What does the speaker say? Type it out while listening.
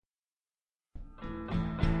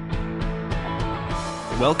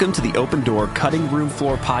Welcome to the Open Door Cutting Room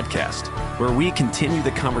Floor podcast, where we continue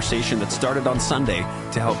the conversation that started on Sunday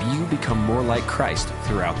to help you become more like Christ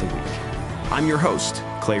throughout the week. I'm your host,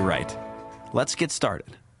 Clay Wright. Let's get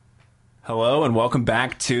started. Hello, and welcome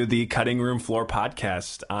back to the Cutting Room Floor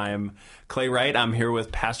podcast. I'm Clay Wright. I'm here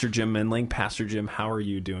with Pastor Jim Mindling. Pastor Jim, how are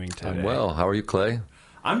you doing today? I'm well. How are you, Clay?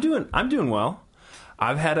 I'm doing well.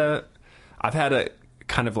 I've had a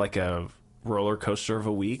kind of like a roller coaster of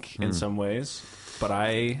a week in some ways, but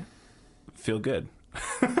I feel good.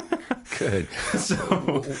 Good.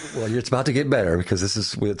 Well, it's about to get better because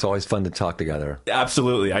it's always fun to talk together.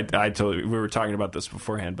 Absolutely. I totally, we were talking about this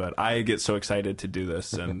beforehand, but I get so excited to do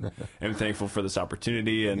this and am thankful for this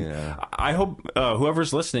opportunity. And yeah. I hope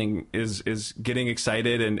whoever's listening is getting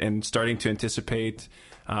excited and starting to anticipate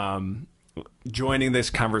joining this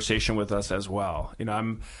conversation with us as well. You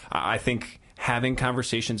know, I think having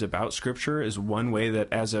conversations about Scripture is one way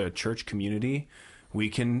that as a church community, we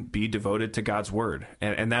can be devoted to God's Word.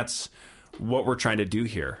 And that's what we're trying to do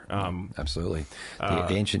here. Absolutely.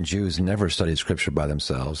 The ancient Jews never studied Scripture by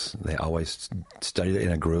themselves. They always studied it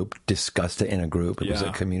in a group, discussed it in a group. It was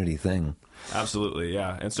a community thing. Absolutely,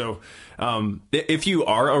 yeah. And so if you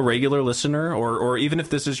are a regular listener, or even if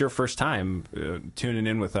this is your first time tuning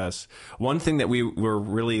in with us, one thing that we're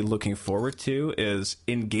really looking forward to is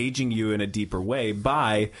engaging you in a deeper way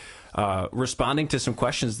by responding to some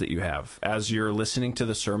questions that you have as you're listening to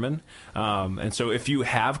the sermon. And so if you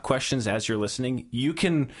have questions as you're listening, you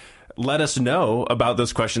can let us know about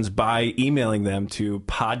those questions by emailing them to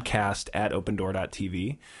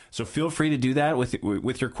podcast@opendoor.tv. So feel free to do that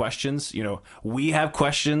with your questions. You know, we have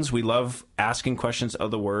questions. We love asking questions of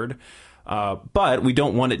the Word. But we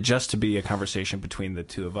don't want it just to be a conversation between the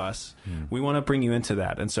two of us. We want to bring you into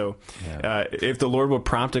that. And so if the Lord will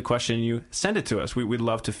prompt a question in you, send it to us. We'd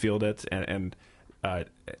love to field it and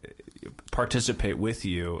participate with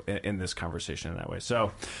you in this conversation in that way.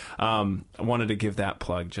 So I wanted to give that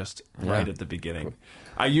plug just right at the beginning.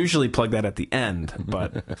 I usually plug that at the end,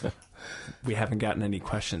 but we haven't gotten any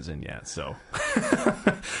questions in yet. So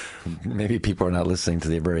maybe people are not listening to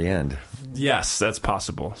the very end. Yes, that's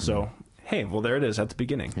possible. So hey, well, there it is at the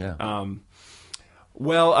beginning. Yeah.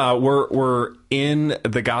 We're in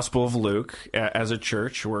the Gospel of Luke as a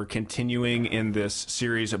church. We're continuing in this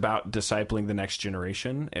series about discipling the next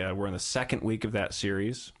generation. We're in the second week of that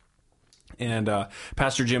series. And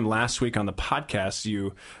Pastor Jim, last week on the podcast,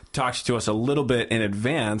 you talked to us a little bit in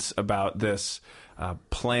advance about this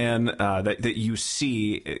plan that you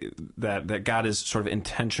see that God is sort of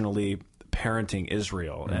intentionally parenting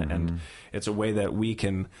Israel. And it's a way that we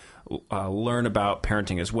can learn about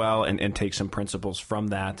parenting as well and take some principles from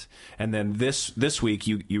that. And then this week,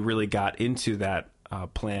 you really got into that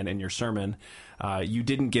plan in your sermon. You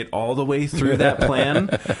didn't get all the way through that plan,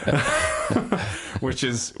 which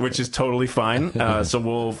is totally fine. So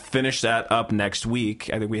we'll finish that up next week.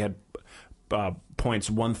 I think we had points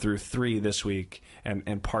 1 through 3 this week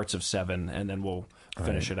and parts of 7, and then we'll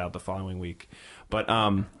finish it out the following week. But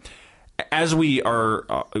as we are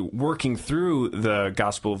working through the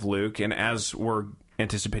Gospel of Luke, and as we're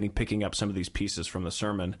anticipating picking up some of these pieces from the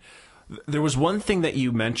sermon, there was one thing that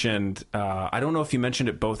you mentioned. I don't know if you mentioned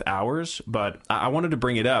it both hours, but I wanted to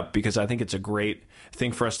bring it up because I think it's a great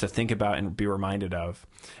thing for us to think about and be reminded of.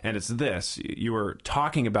 And it's this. You were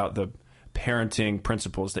talking about the parenting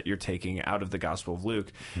principles that you're taking out of the Gospel of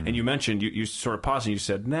Luke. And you mentioned, you sort of paused and you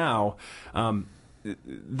said, now,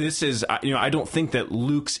 this is, I don't think that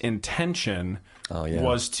Luke's intention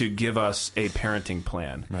was to give us a parenting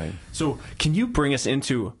plan. Right. So can you bring us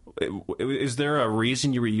into, is there a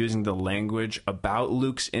reason you were using the language about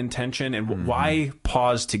Luke's intention, and why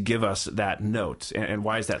pause to give us that note, and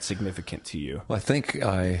why is that significant to you? Well, I think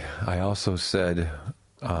I also said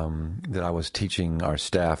that I was teaching our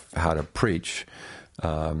staff how to preach,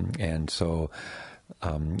 and so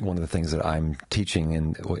one of the things that I'm teaching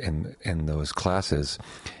in those classes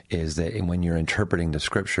is that when you're interpreting the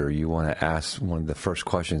Scripture, you want to ask, one of the first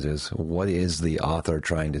questions is, what is the author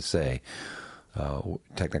trying to say?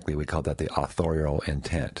 Technically, we call that the authorial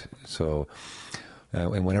intent. So,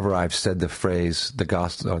 and whenever I've said the phrase, the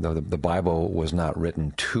gospel, the Bible was not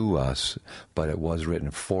written to us, but it was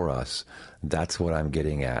written for us, that's what I'm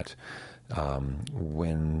getting at.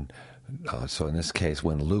 So in this case,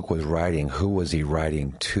 when Luke was writing, who was he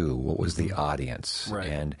writing to? What was the audience?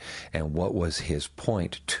 Right. And what was his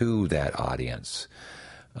point to that audience?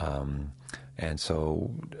 And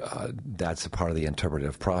so that's a part of the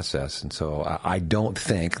interpretive process. And so I don't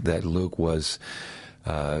think that Luke was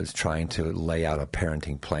trying to lay out a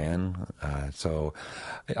parenting plan. So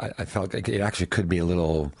I felt like it actually could be a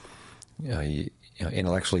little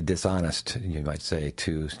intellectually dishonest, you might say,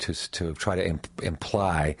 to try to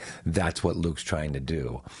imply that's what Luke's trying to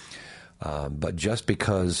do. But just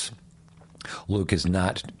because Luke is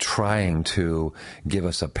not trying to give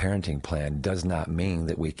us a parenting plan does not mean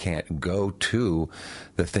that we can't go to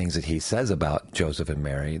the things that he says about Joseph and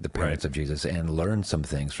Mary, the parents of Jesus, and learn some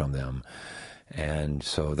things from them. And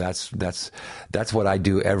so that's what I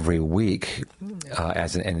do every week,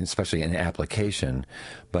 and especially in application.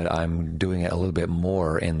 But I'm doing it a little bit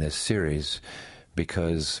more in this series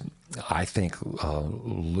because I think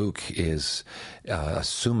Luke is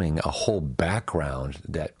assuming a whole background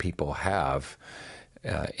that people have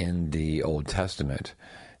in the Old Testament,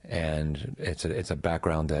 and it's a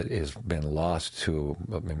background that has been lost to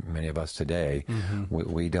many of us today. Mm-hmm.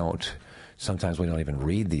 Sometimes we don't even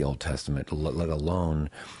read the Old Testament, let alone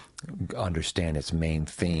understand its main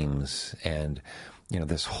themes. And,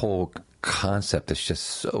 this whole concept that's just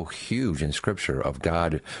so huge in Scripture of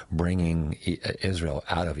God bringing Israel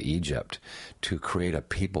out of Egypt to create a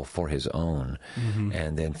people for his own,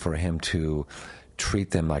 and then for him to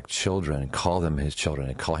treat them like children, call them his children,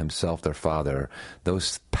 and call himself their father.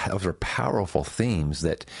 Those are powerful themes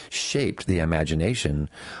that shaped the imagination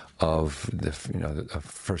of the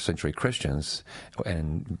first century Christians,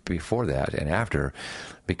 and before that and after,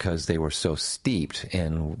 because they were so steeped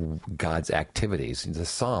in God's activities. The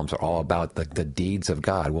Psalms are all about the deeds of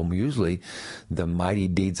God. Well, usually the mighty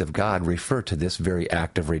deeds of God refer to this very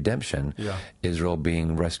act of redemption, Israel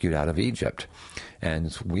being rescued out of Egypt.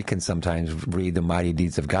 And we can sometimes read the mighty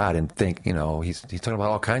deeds of God and think, he's talking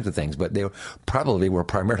about all kinds of things, but they probably were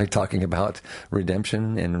primarily talking about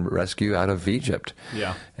redemption and rescue out of Egypt.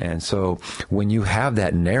 Yeah. And so when you have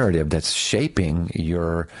that narrative that's shaping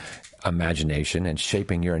your imagination and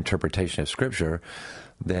shaping your interpretation of Scripture,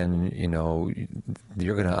 then,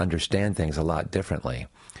 you're going to understand things a lot differently.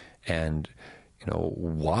 And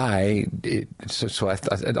why?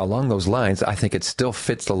 Along those lines, I think it still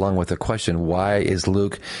fits along with the question: why is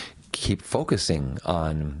Luke keep focusing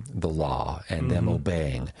on the law and them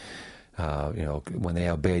obeying? When they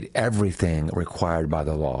obeyed everything required by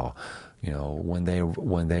the law. When they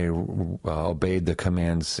obeyed the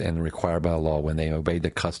commands and required by the law, when they obeyed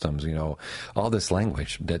the customs, all this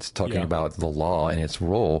language that's talking about the law and its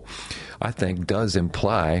role, I think does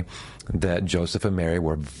imply that Joseph and Mary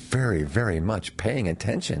were very, very much paying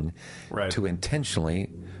attention to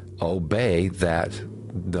intentionally obey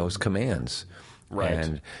those commands.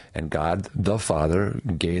 Right. And God, the Father,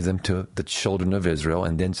 gave them to the children of Israel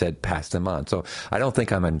and then said, pass them on. So I don't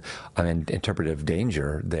think I'm in interpretive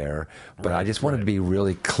danger there, but I just wanted to be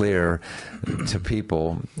really clear to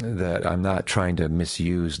people that I'm not trying to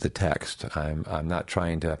misuse the text. I'm not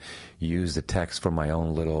trying to use the text for my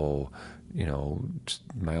own little,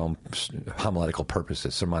 my own homiletical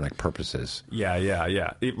purposes, sermonic purposes. Right.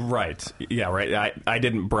 I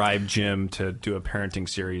didn't bribe Jim to do a parenting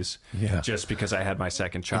series just because I had my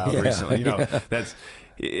second child recently. That's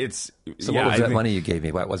it's. So what was that money you gave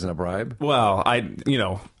me? What, wasn't a bribe? Well,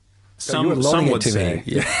 some would say,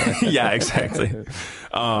 yeah, exactly.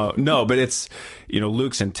 No, but it's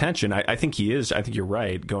Luke's intention. I think he is. I think you're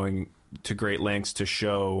right. Going to great lengths to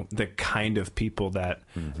show the kind of people that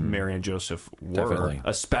Mary and Joseph were, definitely.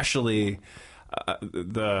 Especially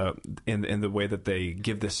in the way that they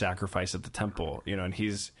give the sacrifice at the temple. And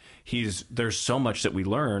there's so much that we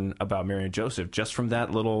learn about Mary and Joseph just from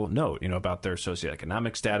that little note. About their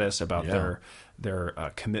socioeconomic status, about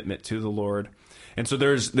their commitment to the Lord, and so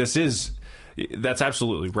that's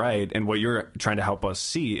absolutely right. And what you're trying to help us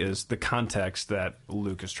see is the context that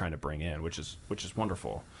Luke is trying to bring in, which is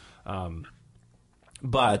wonderful.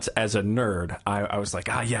 But as a nerd, I was like,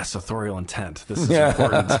 yes, authorial intent. This is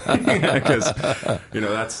important because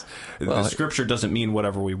the Scripture doesn't mean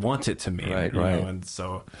whatever we want it to mean, right? And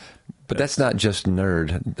so, but that's not just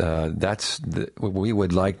nerd. We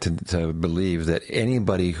would like to believe that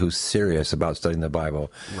anybody who's serious about studying the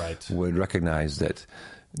Bible would recognize that.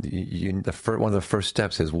 One of the first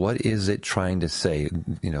steps is, what is it trying to say,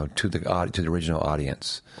 to the original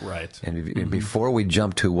audience, right? And before we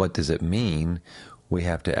jump to what does it mean, we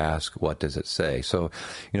have to ask, what does it say? So,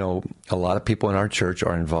 a lot of people in our church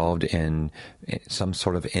are involved in some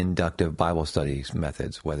sort of inductive Bible studies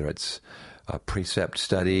methods, whether it's precept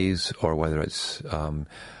studies or whether it's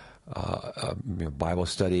Bible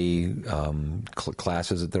study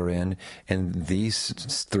classes that they're in, and these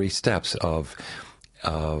three steps of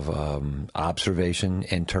observation,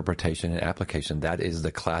 interpretation, and application. That is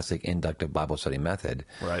the classic inductive Bible study method.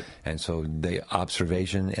 Right. And so the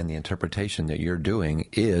observation and the interpretation that you're doing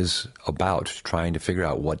is about trying to figure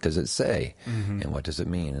out what does it say and what does it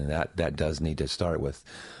mean. And that does need to start with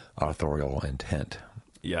authorial intent.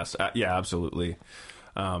 Yes, yeah, absolutely.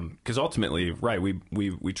 Because ultimately, right,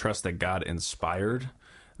 we trust that God inspired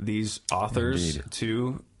these authors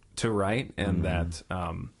Indeed. to write, and that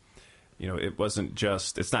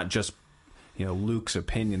it's not just Luke's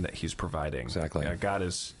opinion that he's providing. Exactly. God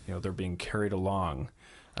is they're being carried along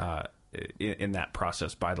in that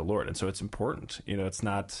process by the Lord, and so it's important. It's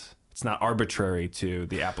not arbitrary to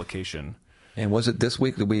the application. And was it this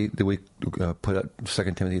week that we put up 2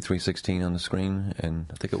 Timothy 3:16 on the screen? And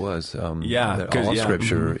I think it was. That all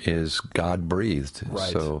Scripture is God breathed.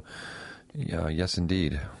 Right. So, yes,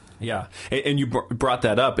 indeed. Yeah, and you brought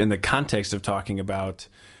that up in the context of talking about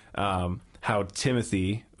how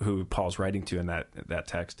Timothy, who Paul's writing to in that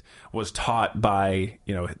text, was taught by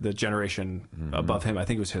the generation above him. I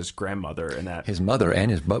think it was his grandmother, and that his mother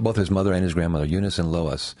and both his mother and his grandmother, Eunice and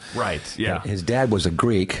Lois. Right. Yeah. His dad was a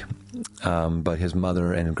Greek, but his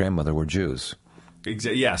mother and grandmother were Jews.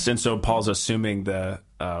 Yes, and so Paul's assuming the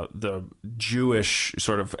Jewish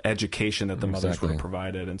sort of education that the mothers would have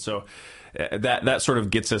provided, and so that sort of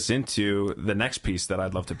gets us into the next piece that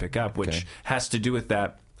I'd love to pick up, which has to do with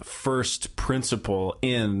that first principle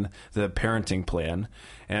in the parenting plan.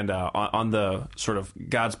 And on the sort of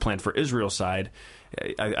God's plan for Israel's side,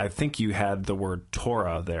 I think you had the word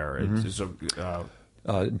Torah there.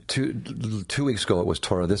 Mm-hmm. 2 weeks ago it was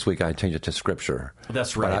Torah. This week I changed it to Scripture.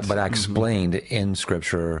 That's right. But I explained in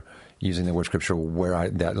Scripture, using the word Scripture, where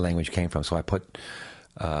that language came from. So I put...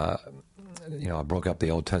 I broke up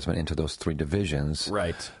the Old Testament into those 3 divisions.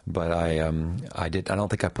 Right. But I don't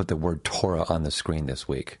think I put the word Torah on the screen this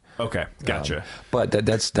week. Okay, gotcha. But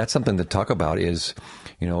that's something to talk about. Is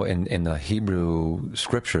in the Hebrew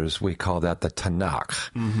Scriptures we call that the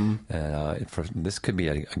Tanakh. Mm-hmm. This could be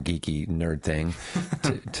a geeky nerd thing.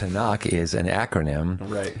 Tanakh is an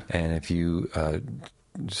acronym, right? And if you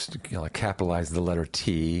just capitalize the letter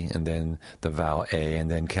T and then the vowel A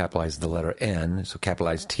and then capitalize the letter N, so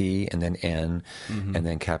capitalize T and then N, and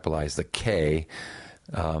then capitalize the K.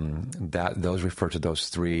 Those refer to those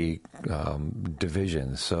 3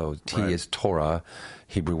 divisions. So T is Torah,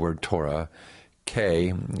 Hebrew word Torah.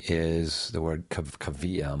 K is the word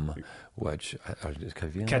kavim, which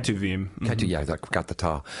Ketuvim. Yeah, I got the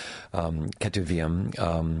ta.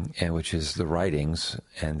 Ketuvim, and which is the writings,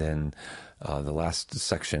 and then the last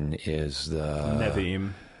section is the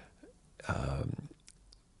Nevi'im.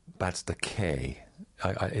 That's the K.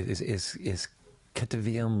 Is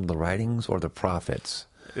Ketuvim the writings or the prophets?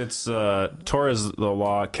 It's Torah is the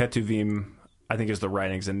law. Ketuvim, I think, is the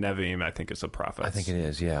writings, and Nevi'im, I think, is the prophets. I think it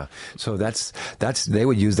is, yeah. So that's they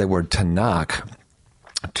would use that word Tanakh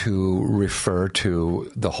to refer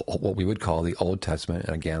to what we would call the Old Testament.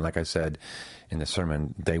 And again, like I said in the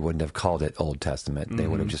sermon, they wouldn't have called it Old Testament. They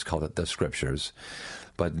would have just called it the Scriptures.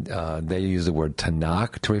 But they use the word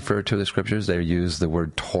Tanakh to refer to the Scriptures. They use the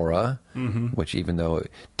word Torah, which even though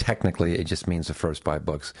technically it just means the first 5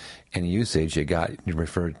 books, in usage you got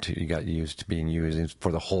used to being used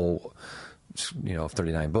for the whole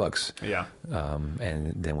 39 books. Yeah.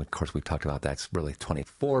 And then, of course, we talked about that's really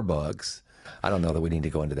 24 books. I don't know that we need to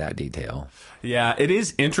go into that detail. Yeah, it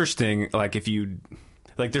is interesting.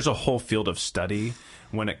 There's a whole field of study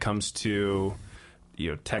when it comes to,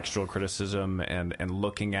 textual criticism and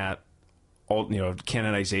looking at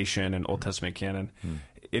canonization and Old Testament canon.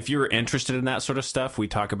 If you're interested in that sort of stuff, we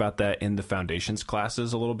talk about that in the foundations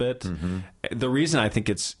classes a little bit. The reason I think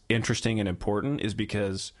it's interesting and important is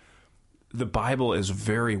because the Bible is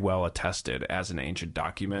very well attested as an ancient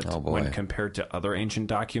document when compared to other ancient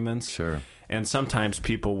documents. Sure. And sometimes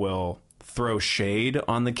people will throw shade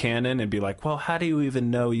on the canon and be like, well, how do you even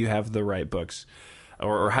know you have the right books?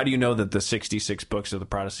 Or how do you know that the 66 books of the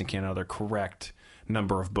Protestant canon are the correct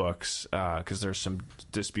number of books? Because there's some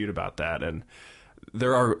dispute about that. And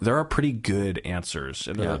there are pretty good answers.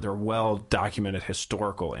 And they're well-documented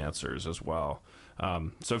historical answers as well.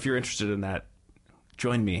 So if you're interested in that,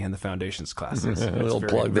 join me in the foundations classes. A little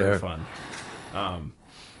plug there. Very fun.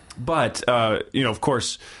 But of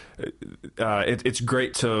course, it's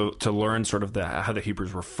great to learn sort of how the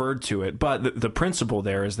Hebrews referred to it. But the principle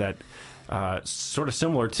there is that, sort of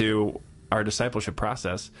similar to our discipleship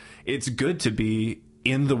process, it's good to be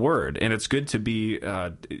in the Word, and it's good to be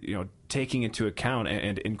taking into account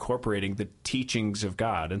and incorporating the teachings of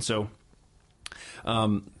God. And so,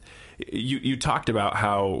 you talked about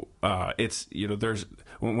how it's there's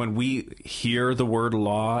when we hear the word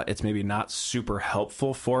law, it's maybe not super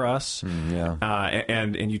helpful for us.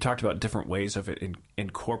 And you talked about different ways of it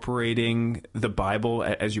incorporating the Bible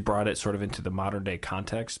as you brought it sort of into the modern day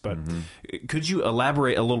context. But could you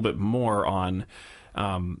elaborate a little bit more on,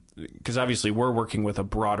 because obviously we're working with a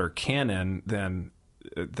broader canon than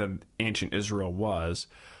ancient Israel was.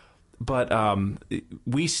 But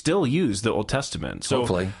we still use the Old Testament. So,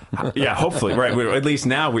 hopefully. Yeah, hopefully, right. At least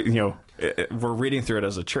now, we're reading through it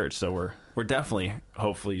as a church, so we're definitely,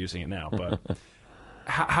 hopefully, using it now. But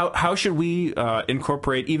how should we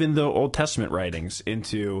incorporate even the Old Testament writings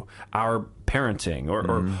into our parenting,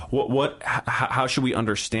 or how should we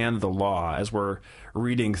understand the law as we're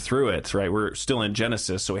reading through it? Right, we're still in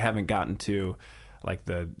Genesis, so we haven't gotten to like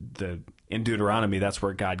the in Deuteronomy. That's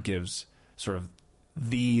where God gives sort of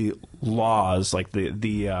the laws, like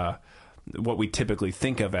the what we typically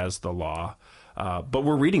think of as the law, but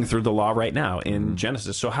we're reading through the law right now in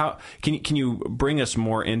Genesis. So how can you bring us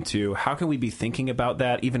more into how can we be thinking about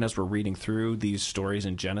that even as we're reading through these stories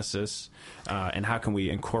in Genesis, and how can we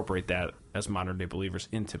incorporate that as modern day believers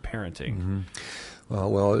into parenting?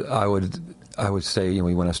 Well, I would say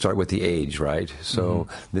we want to start with the age, right? So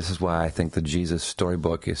this is why I think the Jesus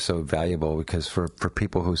Storybook is so valuable, because for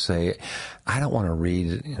people who say, I don't want to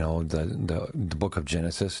read the book of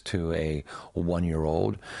Genesis to a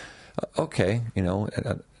 1-year-old, okay,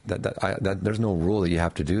 there's no rule that you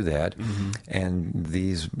have to do that. And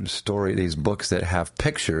these books that have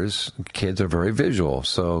pictures, kids are very visual,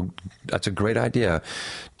 so that's a great idea.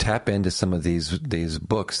 Tap into some of these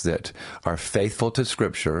books that are faithful to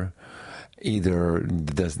Scripture. Either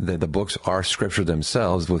the books are Scripture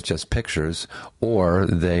themselves with just pictures, or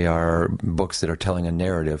they are books that are telling a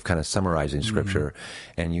narrative, kind of summarizing Scripture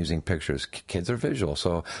and using pictures. Kids are visual,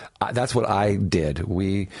 so that's what I did.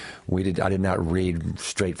 I did not read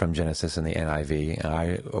straight from Genesis in the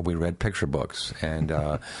NIV. We read picture books, and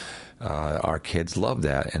our kids love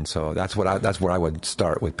that, and so that's where I would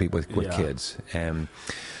start with kids.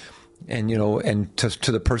 And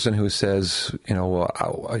to the person who says,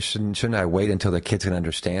 shouldn't I wait until the kids can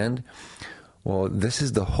understand? Well, this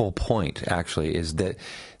is the whole point, actually, is that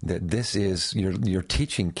this is, you're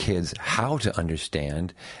teaching kids how to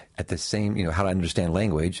understand at the same, how to understand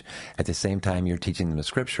language. At the same time, you're teaching them the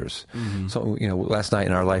Scriptures. So, last night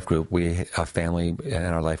in our life group, a family in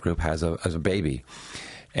our life group has a baby.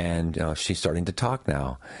 And she's starting to talk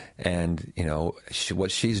now, and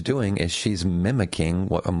what she's doing is she's mimicking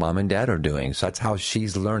what a mom and dad are doing. So that's how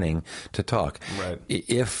she's learning to talk. Right.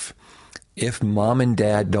 If mom and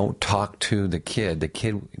dad don't talk to the kid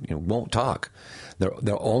won't talk.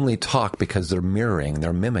 They'll only talk because they're mirroring,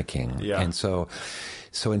 they're mimicking. Yeah. And so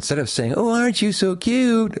instead of saying, "Oh, aren't you so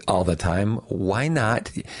cute?" all the time, why not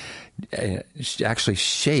actually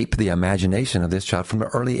shape the imagination of this child from the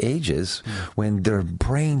early ages when their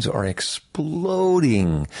brains are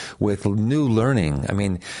exploding with new learning? I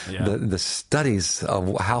mean, the studies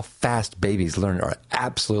of how fast babies learn are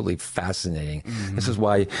absolutely fascinating. This is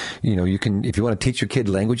why, you can, if you want to teach your kid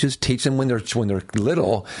languages, teach them when they're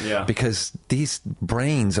little, because these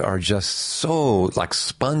brains are just so like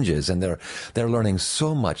sponges, and they're learning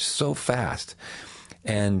so much so fast.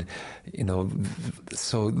 And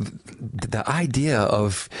so the idea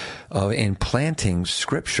of implanting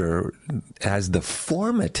Scripture as the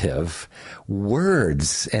formative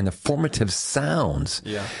words and the formative sounds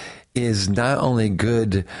is not only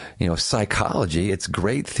good, psychology, it's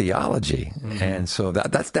great theology. And so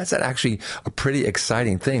that's actually a pretty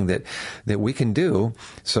exciting thing that we can do.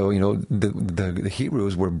 So, the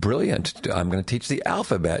Hebrews were brilliant. I'm going to teach the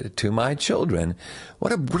alphabet to my children.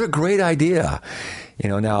 What a great idea.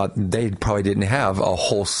 Now they probably didn't have a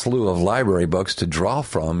whole slew of library books to draw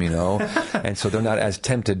from, and so they're not as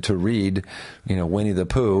tempted to read, Winnie the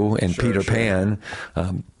Pooh and Peter Pan.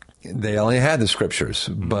 They only had the Scriptures,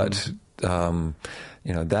 but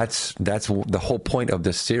that's the whole point of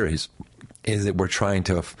this series, is that we're trying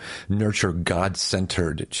to nurture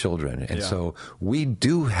God-centered children. And so we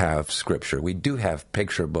do have Scripture, we do have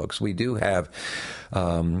picture books, we do have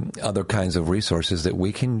other kinds of resources that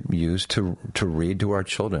we can use to read to our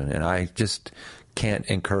children. And I just can't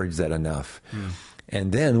encourage that enough.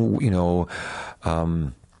 And then,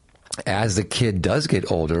 as the kid does get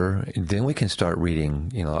older, then we can start reading,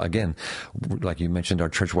 again, like you mentioned, our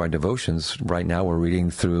church-wide devotions. Right now we're reading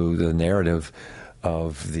through the narrative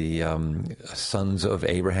of the sons of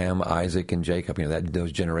Abraham, Isaac, and Jacob,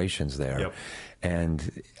 those generations there. Yep.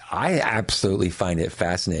 And I absolutely find it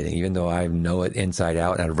fascinating, even though I know it inside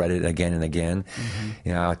out, and I've read it again and again.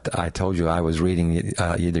 I told you I was reading it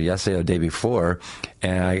either yesterday or the day before,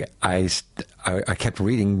 and I kept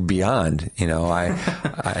reading beyond. I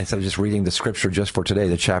instead of just reading the scripture just for today,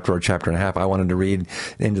 the chapter or chapter and a half, I wanted to read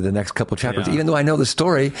into the next couple of chapters. Yeah. Even though I know the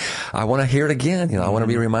story, I want to hear it again. I want to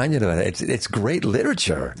be reminded of it. It's great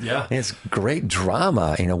literature. Yeah, and it's great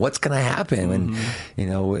drama. What's going to happen,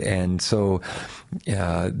 and so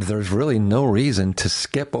there's really no reason to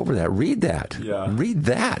skip over that. Read that. Yeah. Read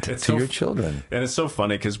that to your children. And it's so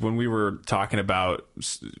funny because when we were talking about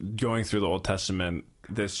going through the Old Testament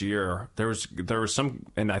this year, there was some,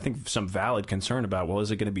 and I think some valid concern about, well,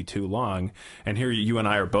 is it going to be too long? And here you and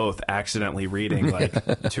I are both accidentally reading like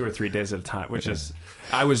 2 or 3 days at a time, which is,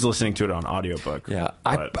 I was listening to it on audiobook. Yeah,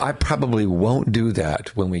 I probably won't do that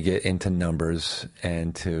when we get into Numbers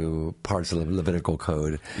and to parts of the Levitical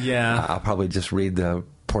code. Yeah. I'll probably just read the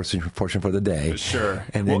portion for the day. Sure.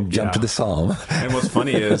 And then jump to the Psalm. And what's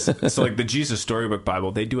funny is, so like the Jesus Storybook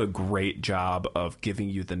Bible, they do a great job of giving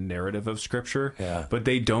you the narrative of Scripture, but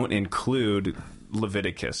they don't include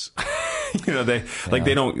Leviticus.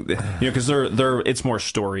 They don't, because they're it's more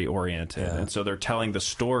story oriented, and so they're telling the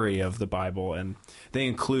story of the Bible, and they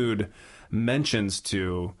include mentions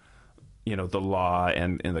to the law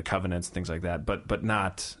and the covenants and things like that, but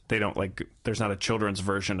not, they don't, like, there's not a children's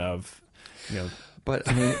version of But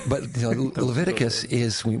Leviticus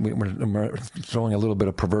is, we're throwing a little bit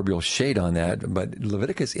of proverbial shade on that, but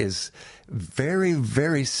Leviticus is very,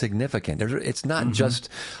 very significant. It's not just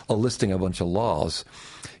a listing of a bunch of laws.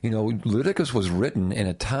 Leviticus was written in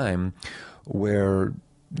a time where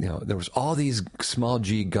there was all these small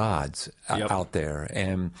g gods out there,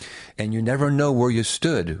 and you never know where you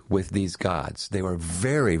stood with these gods. They were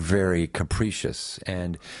very, very capricious,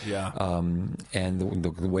 and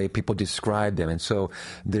the way people describe them. And so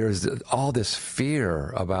there's all this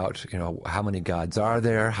fear about, how many gods are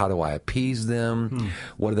there? How do I appease them?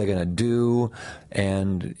 What are they going to do?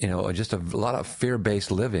 And, just a lot of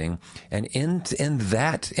fear-based living. And in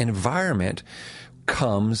that environment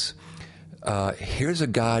comes, here's a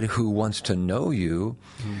God who wants to know you.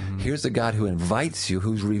 Here's a God who invites you,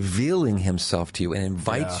 who's revealing himself to you and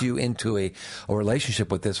invites you into a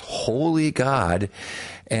relationship with this holy God.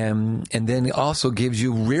 And then also gives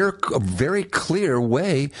you a very clear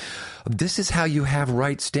way. This is how you have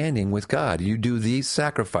right standing with God. You do these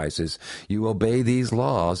sacrifices, you obey these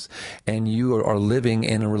laws, and you are living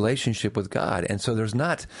in a relationship with God. And so there's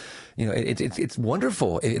not, it's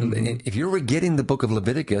wonderful. If you're getting the book of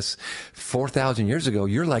Leviticus 4,000 years ago,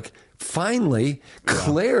 you're like, finally,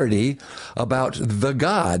 clarity about the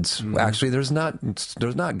gods. Actually, there's not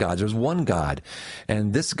gods. There's one God,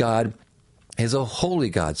 and this God is a holy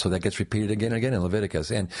God. So that gets repeated again and again in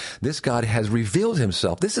Leviticus. And this God has revealed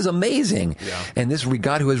himself. This is amazing. Yeah. And this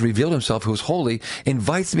God who has revealed himself, who is holy,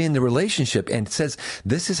 invites me into relationship and says,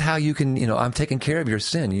 this is how you can, I'm taking care of your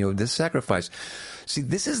sin, this sacrifice. See,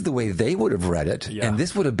 this is the way they would have read it, and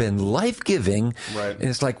this would have been life-giving. Right. And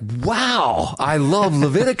it's like, wow, I love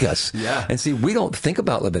Leviticus. And see, we don't think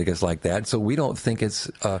about Leviticus like that, so we don't think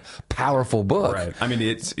it's a powerful book. Right. I mean,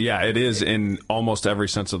 it is in almost every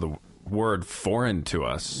sense of the word foreign to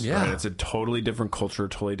us. Yeah. Right? It's a totally different culture,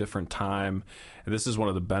 totally different time. And this is one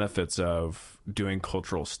of the benefits of doing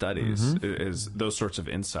cultural studies, is those sorts of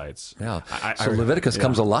insights. Yeah. So Leviticus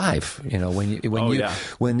comes alive, when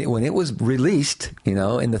it was released,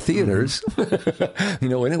 in the theaters,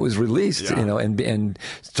 when it was released, and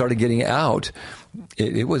started getting out,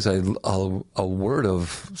 it was a word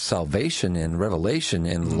of salvation and revelation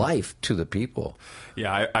and life to the people.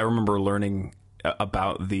 Yeah. I remember learning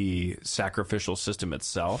about the sacrificial system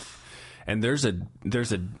itself, and there's a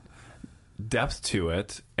depth to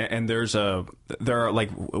it, and there are, like,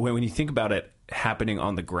 when you think about it happening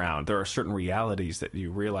on the ground, there are certain realities that you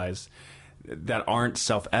realize that aren't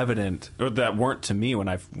self-evident, or that weren't to me when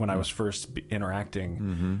I was first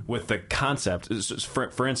interacting with the concept.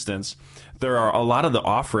 For instance, there are a lot of the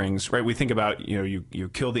offerings, right? We think about, you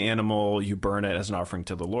kill the animal, you burn it as an offering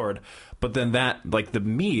to the Lord, but then that, like the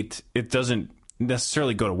meat, it doesn't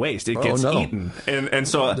necessarily go to waste. It gets eaten. And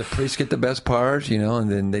so the priests get the best part, and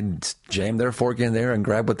then they jam their fork in there and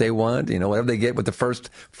grab what they want. Whatever they get with the first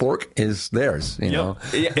fork is theirs, know.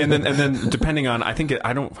 Yeah, and then depending on, I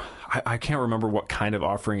can't remember what kind of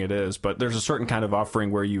offering it is, but there's a certain kind of offering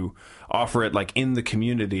where you offer it like in the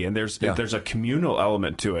community, and there's a communal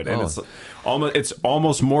element to it, and it's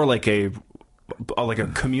almost more like a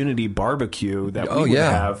community barbecue that we would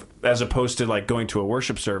have, as opposed to like going to a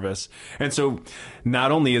worship service. And so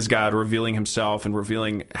not only is God revealing himself and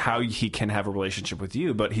revealing how he can have a relationship with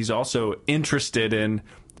you, but he's also interested in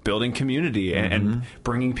building community and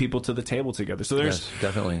bringing people to the table together. So there's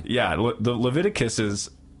definitely. Yeah. The Leviticus is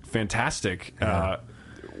fantastic.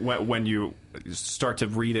 When you start to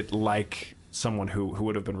read it like someone who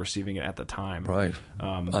would have been receiving it at the time. Right.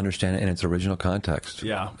 Understand it in its original context.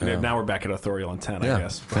 Yeah. Now we're back at authorial intent, Yeah. I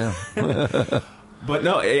guess. Yeah. But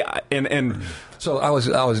no, and So I was.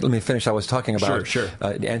 Let me finish. I was talking about Sure.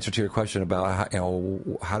 The answer to your question about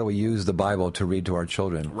how do we use the Bible to read to our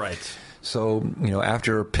children. right. So,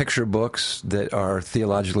 after picture books that are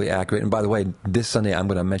theologically accurate, and by the way, this Sunday I'm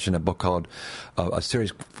going to mention a book called, a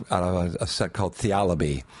series out of a set called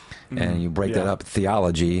Theology. And you break that up,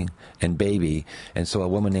 theology and baby. And so a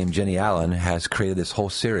woman named Jenny Allen has created this whole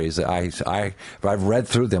series that I've read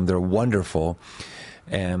through them. They're wonderful.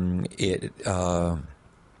 And it's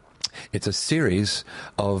a series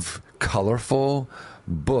of colorful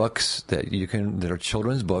books that are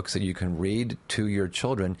children's books that you can read to your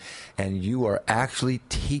children, and you are actually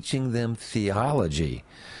teaching them theology.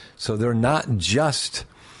 So they're not just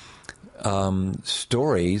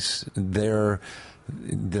stories; they're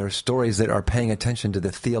stories that are paying attention to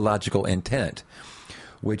the theological intent,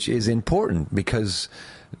 which is important because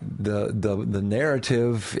the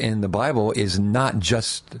narrative in the Bible is not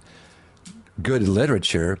just good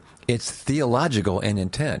literature. It's theological in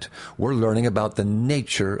intent. We're learning about the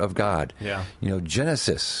nature of God. Yeah.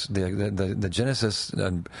 Genesis, the Genesis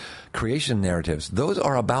creation narratives. Those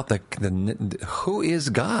are about the who is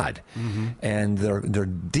God, and they're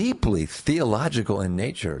deeply theological in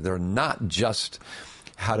nature. They're not just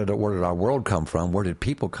where did our world come from? Where did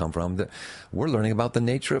people come from? We're learning about the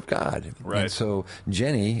nature of God. Right. And so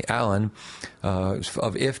Jenny Allen,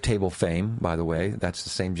 of If Table fame, by the way, that's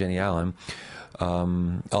the same Jenny Allen.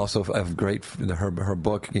 Also, her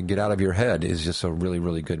book "Get Out of Your Head" is just a really,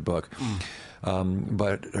 really good book.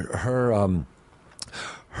 But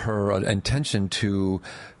her intention to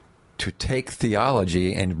take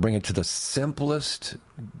theology and bring it to the simplest,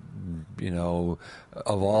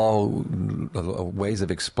 of all ways of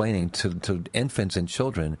explaining to infants and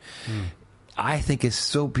children, I think is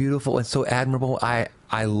so beautiful and so admirable. I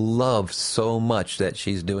love so much that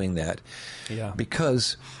she's doing that. Yeah.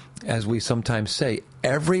 Because, as we sometimes say,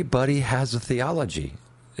 everybody has a theology.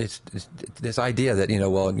 It's this idea that,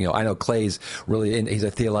 I know Clay's he's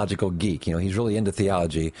a theological geek. He's really into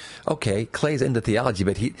theology. Okay, Clay's into theology,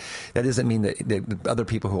 but that doesn't mean that other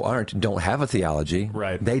people who aren't don't have a theology.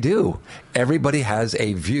 Right. They do. Everybody has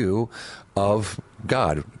a view of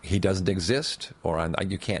God. He doesn't exist, or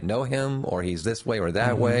you can't know him, or he's this way or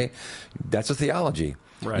that way. That's a theology.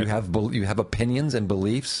 Right. You have opinions and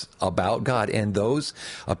beliefs about God, and those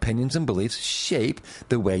opinions and beliefs shape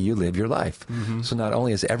the way you live your life. So not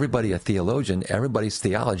only is everybody a theologian, everybody's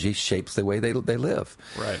theology shapes the way they live.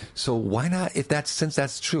 Right. So why not, since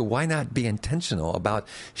that's true, why not be intentional about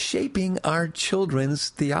shaping our children's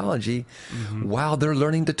theology while they're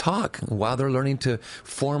learning to talk, while they're learning to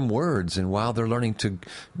form words, and while they're learning to,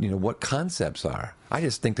 what concepts are. I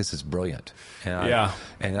just think this is brilliant.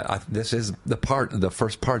 This is the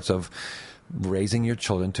first parts of raising your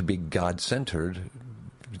children to be God-centered.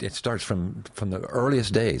 It starts from the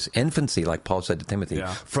earliest days, infancy, like Paul said to Timothy.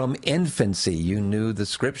 Yeah. From infancy, you knew the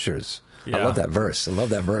Scriptures. Yeah. I love that verse.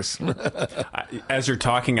 As you're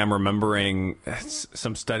talking, I'm remembering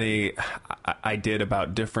some study I did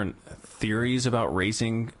about different theories about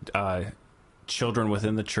raising children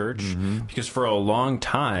within the church, because for a long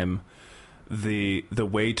time, the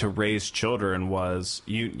way to raise children was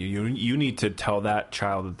you need to tell that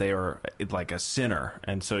child that they are like a sinner,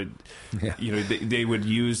 and so they would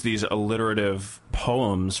use these alliterative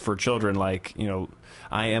poems for children, like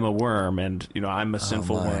I am a worm, and I'm a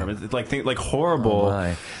sinful worm. It's like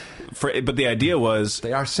horrible. But the idea was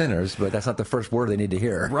they are sinners, but that's not the first word they need to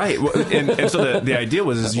hear. Right. And so the idea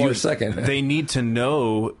was they need to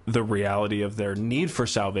know the reality of their need for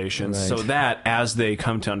salvation, so that as they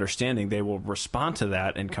come to understanding, they will respond to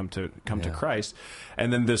that and come to Christ.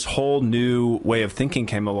 And then this whole new way of thinking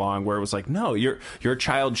came along, where it was like, no, your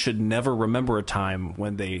child should never remember a time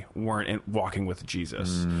when they weren't walking with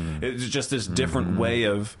Jesus. It's just this different way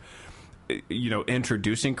of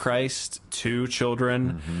introducing Christ to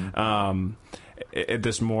children,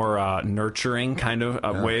 this more nurturing kind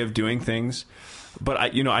of way of doing things. But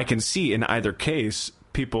I can see in either case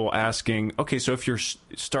people asking, okay, so if you're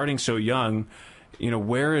starting so young,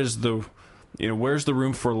 where's the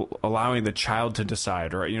room for allowing the child to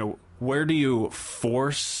decide, or where do you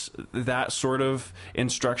force that sort of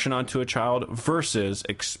instruction onto a child versus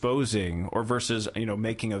exposing, or versus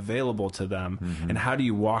making available to them, and how do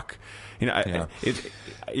you walk?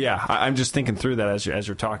 I'm just thinking through that as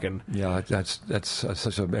you're talking. Yeah, that's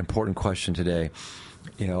such an important question today.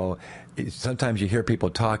 Sometimes you hear people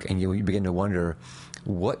talk and you begin to wonder,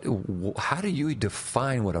 how do you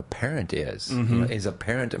define what a parent is? You know, is a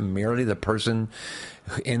parent merely the person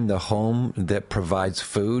in the home that provides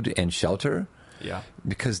food and shelter? Yeah,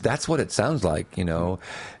 because that's what it sounds like. You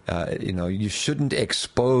shouldn't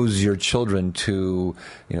expose your children to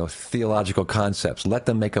theological concepts. Let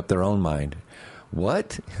them make up their own mind.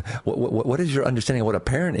 What is your understanding of what a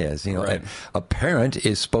parent is? Right. A parent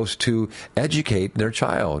is supposed to educate their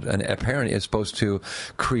child, and a parent is supposed to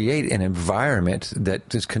create an environment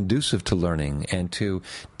that is conducive to learning and to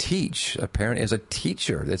teach. A parent is a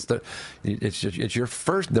teacher. It's your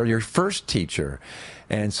first. They're your first teacher.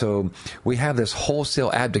 And so we have this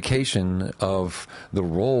wholesale abdication of the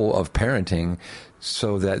role of parenting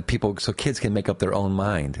so kids can make up their own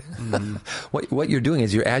mind. Mm-hmm. What you're doing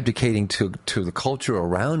is you're advocating to the culture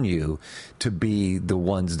around you to be the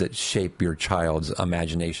ones that shape your child's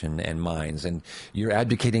imagination and minds. And you're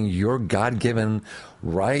advocating your God-given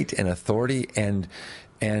right and authority and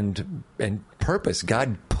purpose.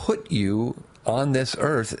 God put you on this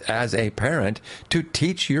earth as a parent to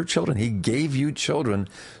teach your children. He gave you children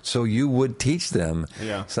so you would teach them.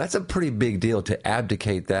 Yeah. So that's a pretty big deal to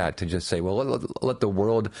abdicate that, to just say, well, let the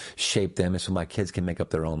world shape them so my kids can make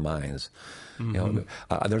up their own minds. Mm-hmm.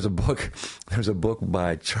 There's a book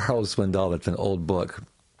by Charles Swindoll that's an old book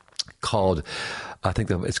called,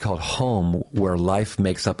 it's called Home, Where Life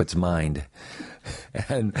Makes Up Its Mind.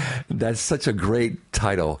 And that's such a great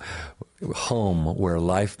title. Home, where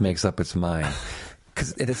life makes up its mind,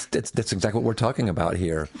 because that's exactly what we're talking about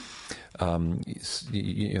here.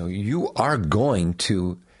 You are going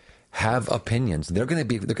to have opinions. They're going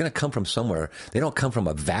to come from somewhere. They don't come from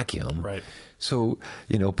a vacuum. Right. So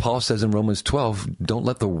Paul says in Romans 12, don't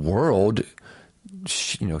let the world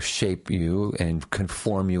shape you and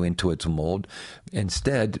conform you into its mold.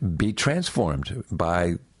 Instead, be transformed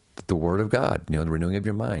by the Word of God, the renewing of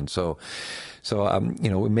your mind. So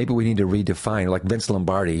maybe we need to redefine, like Vince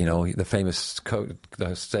Lombardi, the famous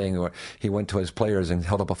saying where he went to his players and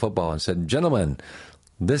held up a football and said, "Gentlemen,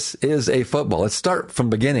 this is a football. Let's start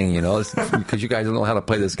from beginning, because you guys don't know how to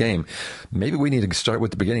play this game." Maybe we need to start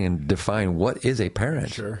with the beginning and define what is a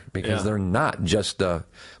parent. Sure. Because they're not just a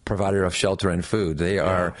provider of shelter and food. They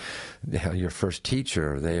are your first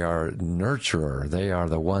teacher. They are nurturer. They are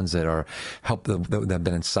the ones that that have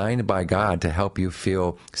been assigned by God to help you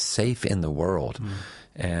feel safe in the world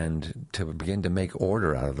and to begin to make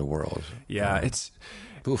order out of the world. Yeah, it's...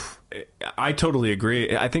 Oof. I totally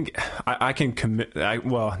agree. I think I can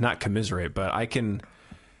not commiserate, but I can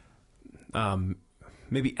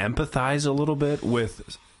maybe empathize a little bit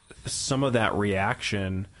with some of that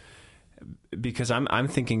reaction, because I'm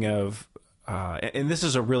thinking of, and this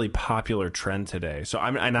is a really popular trend today. So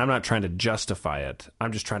I'm not trying to justify it.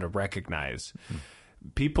 I'm just trying to recognize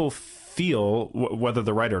people feel, whether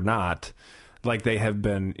they're right or not, like they have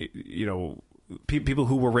been, people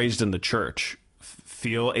who were raised in the church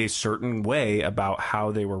feel a certain way about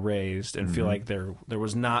how they were raised, and feel like there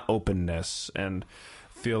was not openness, and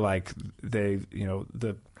feel like they,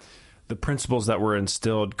 the principles that were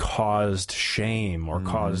instilled caused shame or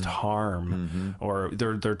caused harm, or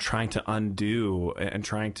they're trying to undo and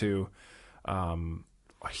trying to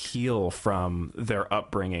heal from their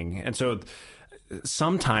upbringing. And so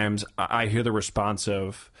sometimes I hear the response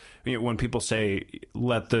of, when people say,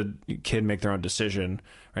 let the kid make their own decision,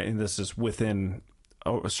 right? And this is within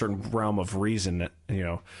a certain realm of reason,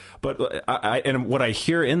 but and what I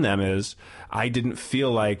hear in them is, I didn't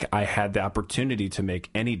feel like I had the opportunity to make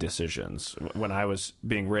any decisions when I was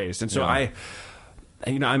being raised. And so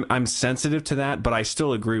I'm sensitive to that, but I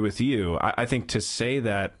still agree with you. I think to say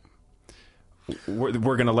that we're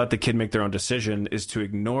going to let the kid make their own decision is to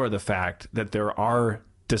ignore the fact that there are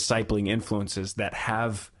discipling influences that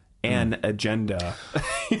have an agenda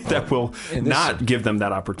that will not give them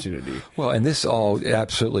that opportunity. Well, and this all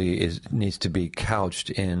absolutely needs to be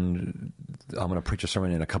couched in, I'm going to preach a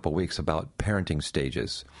sermon in a couple of weeks about parenting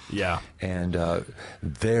stages. Yeah. And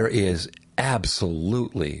there is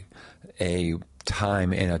absolutely a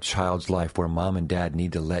time in a child's life where mom and dad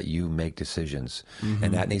need to let you make decisions.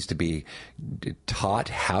 And that needs to be taught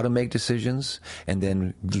how to make decisions, and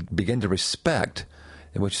then begin to respect,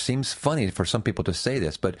 which seems funny for some people to say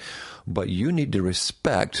this, but you need to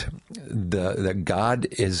respect that God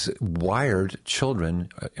is wired children,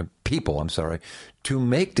 people, I'm sorry, to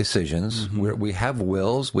make decisions. We have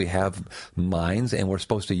wills, we have minds, and we're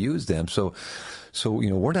supposed to use them. So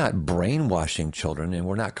we're not brainwashing children, and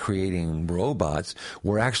we're not creating robots.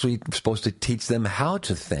 We're actually supposed to teach them how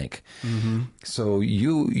to think. So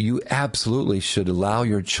you absolutely should allow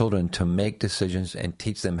your children to make decisions and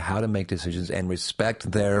teach them how to make decisions and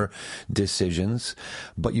respect their decisions.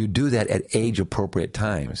 But you do that at age-appropriate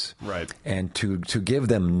times. Right. And to give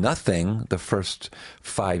them nothing the first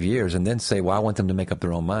 5 years and then say, well, I want them to make up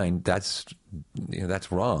their own mind, that's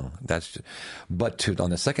wrong. But on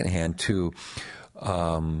the second hand, to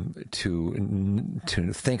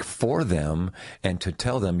think for them and to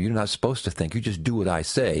tell them you're not supposed to think, you just do what I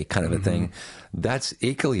say, kind of a thing. That's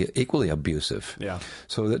equally abusive. Yeah.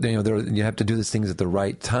 So that you have to do these things at the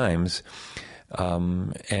right times,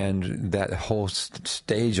 and that whole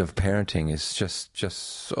stage of parenting is just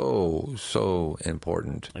so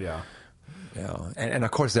important. Yeah. Yeah, and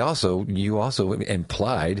of course, you also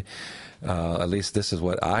implied, at least this is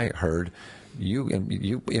what I heard.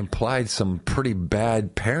 You implied some pretty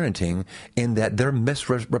bad parenting in that they're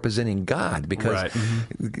misrepresenting God, because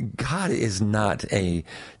God is not a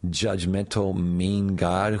judgmental, mean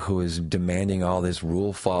God who is demanding all this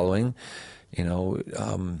rule following.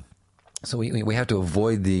 So we have to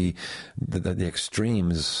avoid the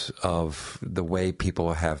extremes of the way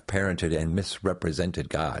people have parented and misrepresented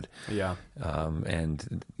God. Yeah. I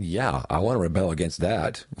want to rebel against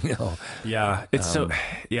that. Yeah.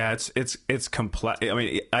 It's complex. I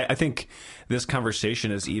mean, I think this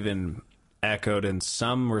conversation is even echoed in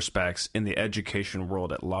some respects in the education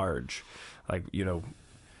world at large. Like,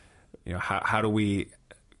 how do we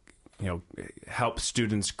help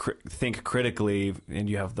students think critically? And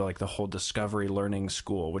you have the whole discovery learning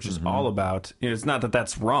school, which is all about, it's not that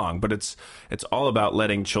that's wrong, but it's all about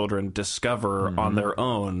letting children discover on their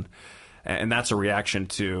own. And that's a reaction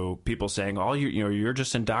to people saying, you're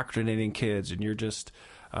just indoctrinating kids, and you're just,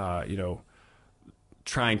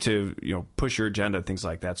 trying to, push your agenda, things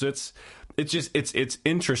like that. So it's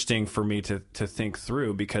interesting for me to think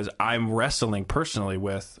through, because I'm wrestling personally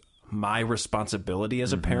with my responsibility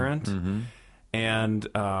as a parent, and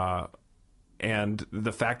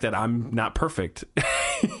the fact that I'm not perfect,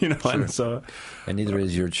 Sure. and neither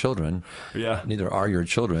is your children. Yeah, neither are your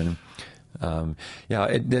children.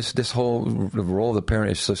 This whole role of the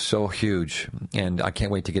parent is so huge, and I can't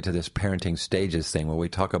wait to get to this parenting stages thing where we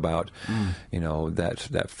talk about,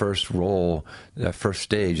 that first role, that first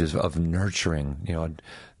stage is of nurturing.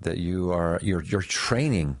 That you're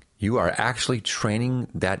training. You are actually training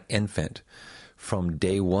that infant from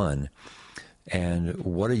day one. And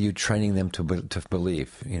what are you training them to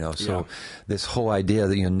believe? This whole idea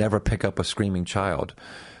that you never pick up a screaming child.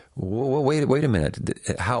 Well, wait a minute.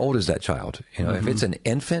 How old is that child? If it's an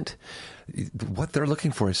infant, what they're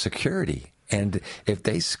looking for is security. And if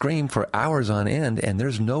they scream for hours on end and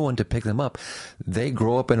there's no one to pick them up, they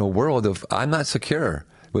grow up in a world of, I'm not secure.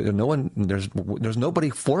 There's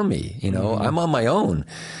nobody for me. I'm on my own.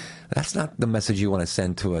 That's not the message you want to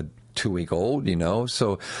send to a 2-week-old,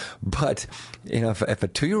 So, but if a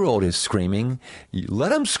 2-year-old is screaming,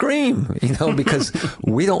 let them scream, because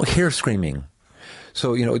we don't hear screaming.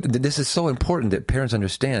 So, this is so important that parents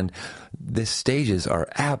understand these stages are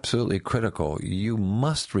absolutely critical. You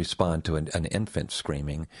must respond to an infant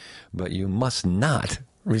screaming, but you must not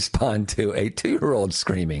respond to a 2-year-old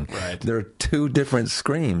screaming. Right. There are two different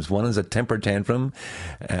screams. One is a temper tantrum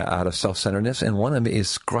out of self-centeredness, and one of them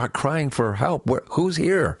is crying for help. Who's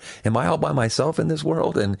here? Am I all by myself in this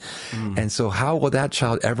world? And so how will that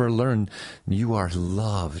child ever learn you are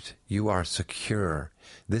loved, you are secure,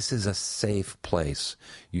 this is a safe place,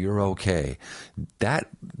 you're okay?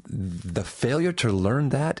 The failure to learn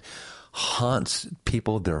that haunts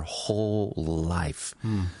people their whole life.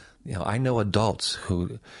 I know adults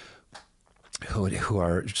who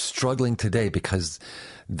are struggling today because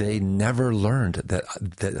they never learned that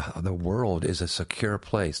the world is a secure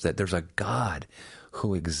place, that there's a God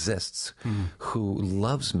who exists, who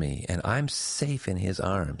loves me, and I'm safe in his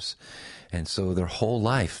arms. And so their whole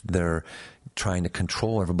life, they're trying to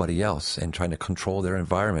control everybody else and trying to control their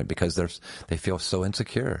environment because they feel so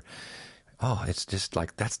insecure. Oh, it's just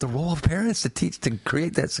like, that's the role of parents, to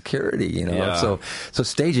create that security, Yeah. So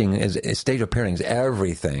stage of parenting is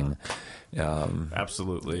everything.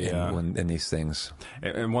 Absolutely, yeah. In these things.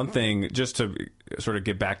 And one thing, just to sort of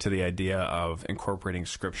get back to the idea of incorporating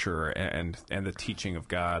Scripture and the teaching of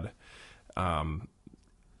God,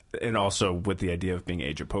 and also with the idea of being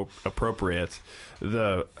age appropriate,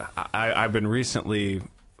 I've been recently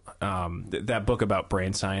that book about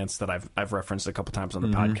brain science that I've referenced a couple times on the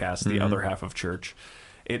podcast, The Other Half of Church.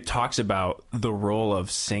 it talks about the role of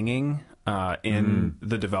singing in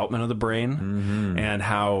the development of the brain, and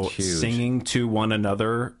how singing to one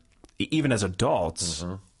another, even as adults,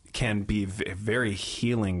 can be a very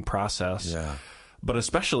healing process. Yeah. But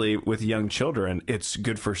especially with young children, it's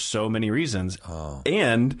good for so many reasons.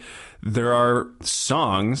 And there are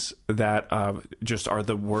songs that just are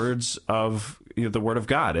the words of the Word of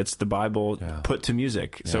God. It's the Bible put to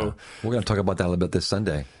music. Yeah. So we're going to talk about that a little bit this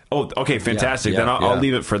Sunday. Oh, okay, fantastic. Then I'll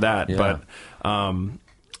leave it for that. Yeah.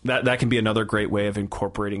 But that can be another great way of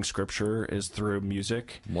incorporating Scripture is through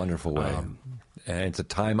music. Wonderful way, and it's a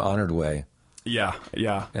time-honored way. Yeah,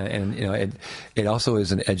 yeah, and it also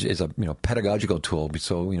is a pedagogical tool.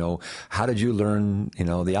 So how did you learn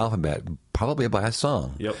the alphabet? Probably by a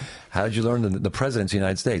song. Yep. How did you learn the presidents of the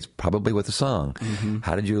United States? Probably with a song.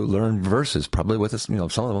 How did you learn verses? Probably with some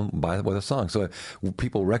of them with a song. So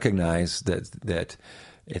people recognize that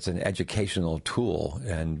it's an educational tool,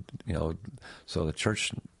 and so the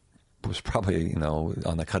church was probably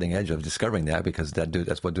on the cutting edge of discovering that, because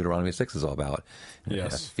that's what Deuteronomy 6 is all about.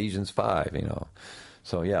 Yes. Ephesians 5.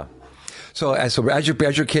 So yeah. So as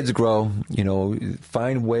your kids grow,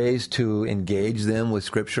 find ways to engage them with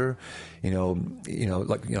Scripture.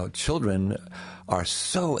 Children are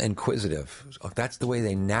so inquisitive. That's the way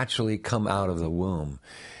they naturally come out of the womb,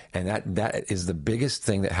 and that is the biggest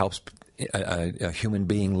thing that helps a human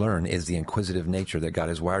being learn, is the inquisitive nature that God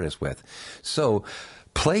has wired us with. So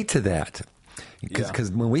play to that.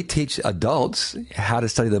 Because when we teach adults how to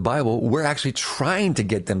study the Bible, we're actually trying to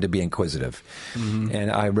get them to be inquisitive.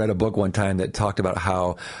 And I read a book one time that talked about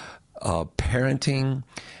how parenting,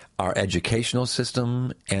 our educational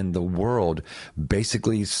system, and the world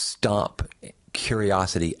basically stomp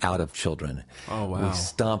curiosity out of children. Oh, wow. We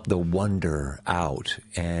stomp the wonder out.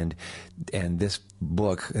 And this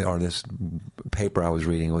book, or this paper I was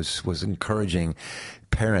reading, was encouraging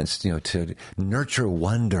parents, to nurture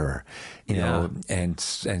wonder, and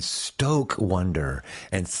stoke wonder,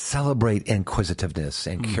 and celebrate inquisitiveness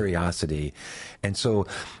and curiosity. And so,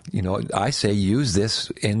 I say use this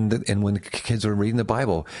in when the kids are reading the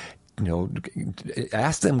Bible.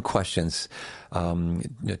 Ask them questions,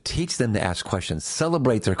 teach them to ask questions,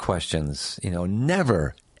 celebrate their questions.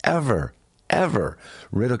 Never, ever, ever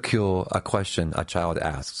ridicule a question a child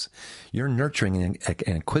asks. You're nurturing an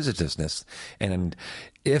inquisitiveness. And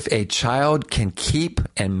if a child can keep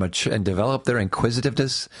and mature and develop their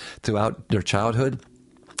inquisitiveness throughout their childhood,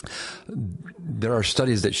 there are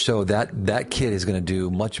studies that show that kid is going to do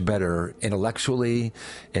much better intellectually,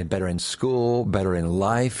 and better in school, better in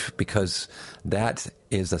life, because that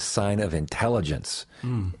is a sign of intelligence,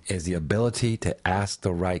 is the ability to ask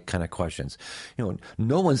the right kind of questions.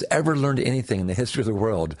 No one's ever learned anything in the history of the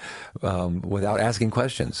world without asking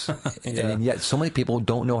questions. And yet so many people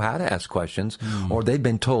don't know how to ask questions, or they've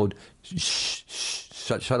been told,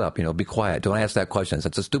 shut up, be quiet. Don't ask that question.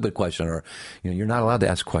 That's a stupid question, or you're not allowed to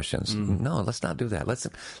ask questions. No, let's not do that. Let's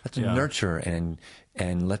nurture and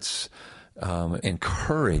let's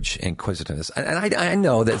encourage inquisitiveness. And I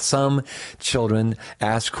know that some children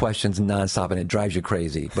ask questions nonstop and it drives you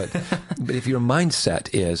crazy. But if your mindset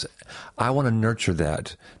is, I want to nurture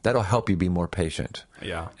that, that'll help you be more patient.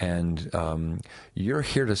 Yeah. And you're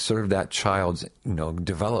here to serve that child's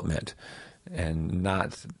development, and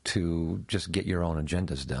not to just get your own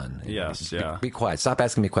agendas done. Yes, Be quiet. Stop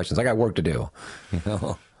asking me questions. I got work to do.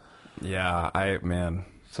 Yeah, man.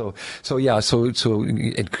 So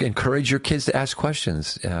encourage your kids to ask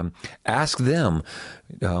questions. Ask them,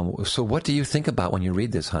 so what do you think about when you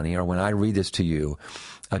read this, honey, or when I read this to you?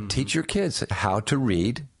 Teach your kids how to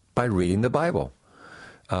read by reading the Bible.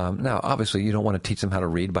 Now, obviously, you don't want to teach them how to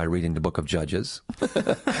read by reading the book of Judges.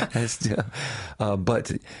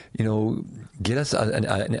 But, get us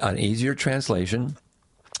an easier translation,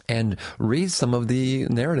 and read some of the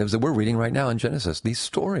narratives that we're reading right now in Genesis, these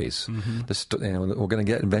stories. We're going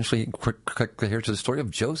to get eventually quick here to the story of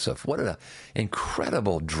Joseph. What an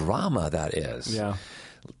incredible drama that is. Yeah.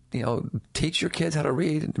 Teach your kids how to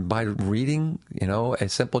read by reading, a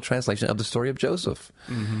simple translation of the story of Joseph.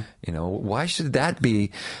 Why can't that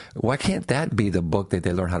be the book that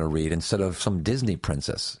they learn how to read instead of some Disney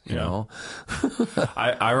princess, know?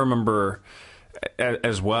 I remember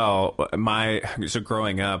as well, so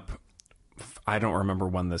growing up, I don't remember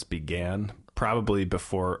when this began, probably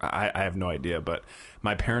before, I have no idea, but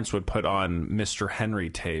my parents would put on Mr. Henry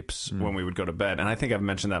tapes when we would go to bed. And I think I've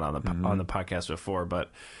mentioned that on the podcast before, but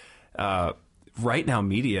Right Now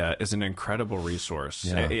Media is an incredible resource.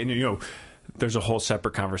 Yeah. And, there's a whole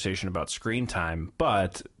separate conversation about screen time,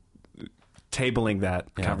 but tabling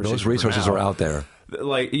that conversation. Those resources are out there. And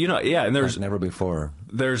there's like never before.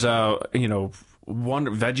 There's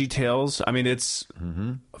Veggie Tales. I mean, it's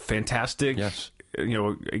fantastic. Yes.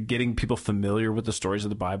 Getting people familiar with the stories of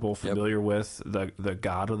the Bible, familiar with the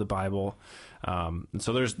God of the Bible. And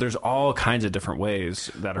so there's all kinds of different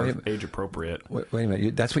ways that are age appropriate. Wait a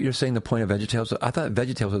minute. That's what you're saying, the point of VeggieTales? I thought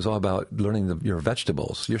VeggieTales was all about learning your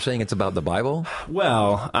vegetables. You're saying it's about the Bible?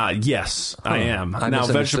 Well, yes, I am. Now,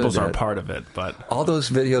 vegetables are part of it, but... All those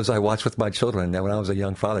videos I watched with my children when I was a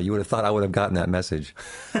young father, you would have thought I would have gotten that message.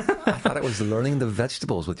 I thought it was learning the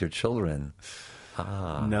vegetables with your children.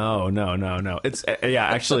 No. It's,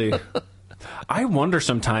 actually... I wonder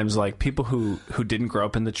sometimes, like, people who didn't grow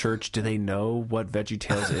up in the church, do they know what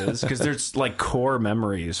VeggieTales is? Because there's, like, core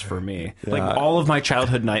memories for me. Yeah. Like, all of my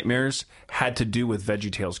childhood nightmares had to do with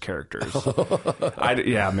VeggieTales characters.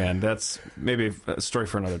 Man, that's maybe a story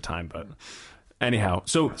for another time, but anyhow.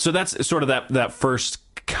 So that's sort of that first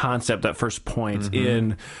concept, that first point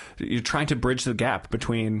in you're trying to bridge the gap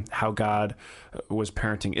between how God was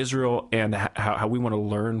parenting Israel and how we want to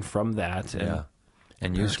learn from that.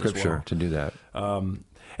 And use Scripture to do that.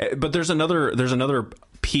 But there's another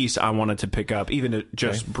piece I wanted to pick up, even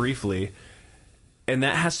just briefly, and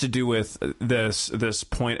that has to do with this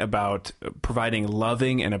point about providing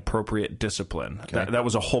loving and appropriate discipline. Okay. That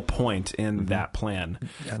was a whole point in that plan.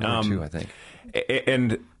 Yeah, number two, I think.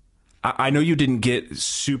 And I know you didn't get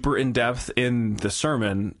super in depth in the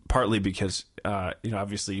sermon, partly because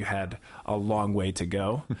obviously you had a long way to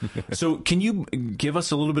go. So can you give us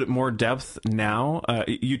a little bit more depth now?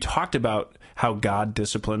 You talked about how God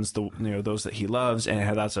disciplines those that He loves, and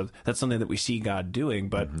how that's something that we see God doing.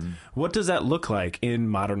 But what does that look like in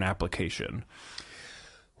modern application?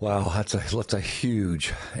 Wow, that's a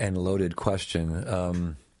huge and loaded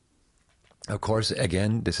question. Of course,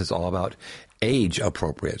 again, this is all about age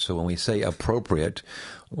appropriate. So when we say appropriate,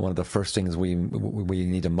 one of the first things we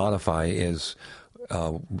need to modify is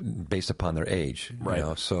based upon their age.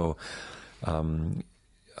 Right. So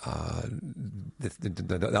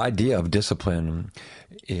the idea of discipline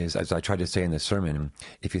is, as I tried to say in the sermon,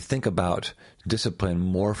 if you think about discipline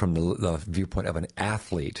more from the viewpoint of an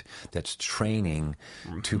athlete that's training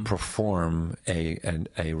to perform an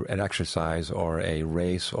exercise or a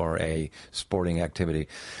race or a sporting activity,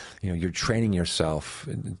 you're training yourself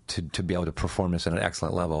to be able to perform this at an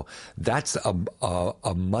excellent level. That's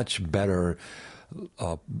a much better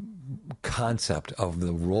concept of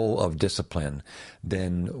the role of discipline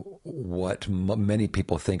than what many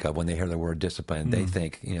people think of when they hear the word discipline. They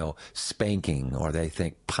think, spanking, or they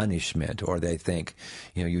think punishment, or they think,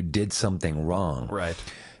 you did something wrong. Right.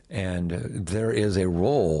 And there is a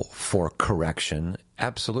role for correction.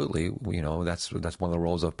 Absolutely. That's one of the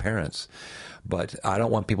roles of parents. But I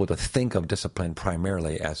don't want people to think of discipline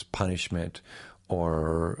primarily as punishment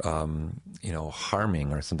or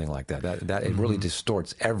harming or something like that. That it really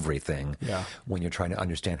distorts everything when you're trying to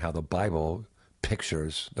understand how the Bible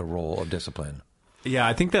pictures the role of discipline. Yeah,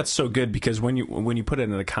 I think that's so good, because when you put it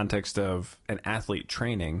in the context of an athlete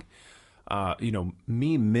training,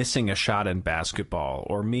 me missing a shot in basketball,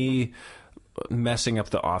 or me messing up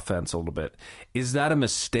the offense a little bit, is that a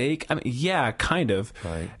mistake? I mean, yeah, kind of.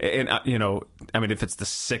 Right. And if it's the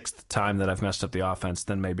sixth time that I've messed up the offense,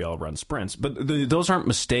 then maybe I'll run sprints. But those aren't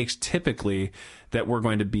mistakes typically that we're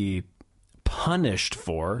going to be punished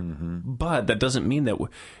for. But that doesn't mean that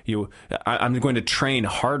I'm going to train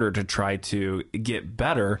harder to try to get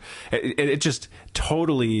better. It just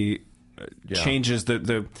totally changes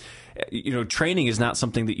the training is not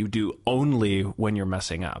something that you do only when you're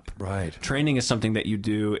messing up. Right. Training is something that you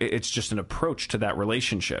do. It's just an approach to that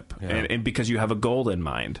relationship, and because you have a goal in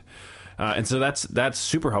mind. And so that's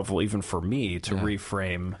super helpful even for me to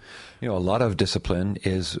reframe. A lot of discipline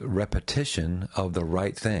is repetition of the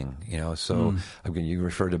right thing. So again, you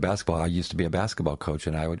referred to basketball. I used to be a basketball coach,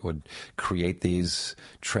 and I would create these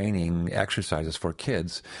training exercises for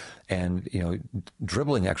kids, and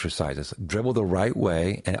dribbling exercises. Dribble the right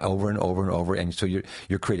way and over and over and over, and so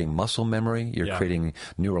you're creating muscle memory. You're creating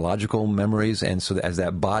neurological memories, and so as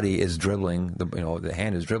that body is dribbling, the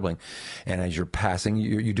hand is dribbling, and as you're passing,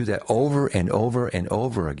 you do that over and over and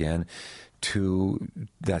over again.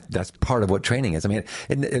 That's part of what training is. I mean,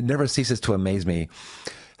 it never ceases to amaze me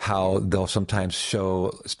how they'll sometimes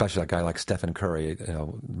show, especially a guy like Stephen Curry, the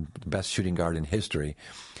best shooting guard in history,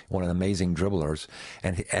 one of the amazing dribblers,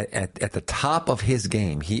 and at the top of his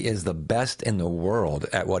game, he is the best in the world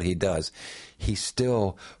at what he does. He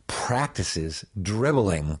still practices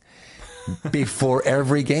dribbling before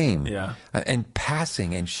every game. Yeah. And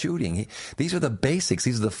passing and shooting. These are the basics.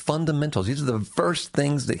 These are the fundamentals. These are the first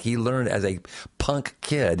things that he learned as a punk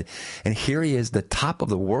kid. And here he is, the top of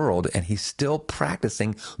the world, and he's still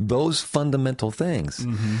practicing those fundamental things.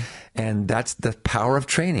 Mm-hmm. And that's the power of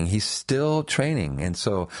training. He's still training. And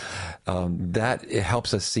so that it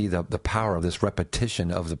helps us see the power of this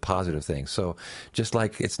repetition of the positive things. So just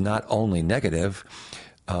like it's not only negative,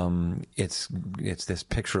 it's this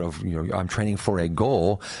picture of, I'm training for a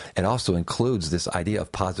goal. It also includes this idea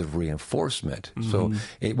of positive reinforcement. Mm-hmm.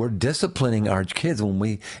 So we're disciplining our kids when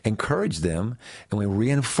we encourage them and we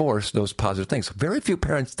reinforce those positive things. Very few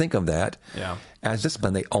parents think of that as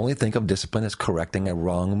discipline. They only think of discipline as correcting a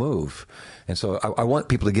wrong move. And so I want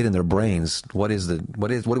people to get in their brains what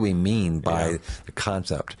do we mean by the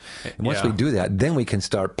concept. And once we do that, then we can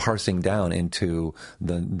start parsing down into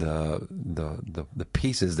the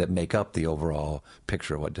pieces that make up the overall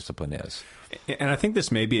picture of what discipline is. And I think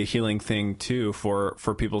this may be a healing thing too for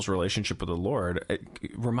people's relationship with the Lord.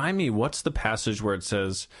 Remind me, what's the passage where it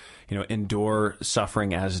says, endure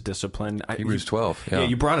suffering as discipline? Hebrews 12. Yeah,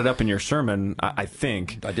 you brought it up in your sermon, I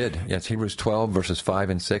think. I did. Yeah, it's Hebrews 12 verses 5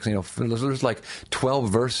 and 6. There's like 12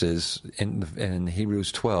 verses in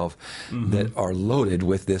Hebrews 12 that are loaded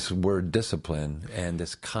with this word discipline and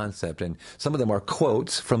this concept. And some of them are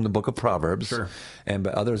quotes from the book of Proverbs. Sure.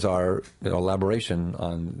 But others are elaboration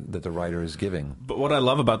on that the writer is giving. But what I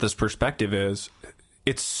love about this perspective is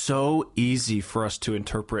it's so easy for us to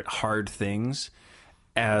interpret hard things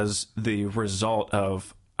as the result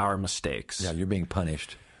of our mistakes. Yeah, you're being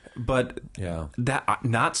punished. But that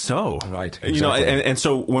not so. Right. Exactly. And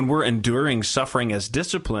so when we're enduring suffering as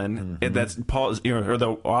discipline, that's Paul, or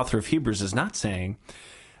the author of Hebrews is not saying,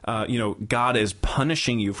 God is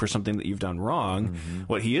punishing you for something that you've done wrong.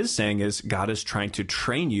 What he is saying is God is trying to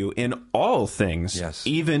train you in all things,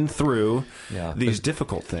 even through these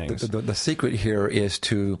difficult things. The secret here is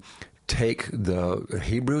to take the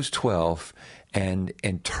Hebrews 12 and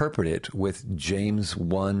interpret it with James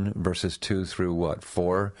 1 verses 2 through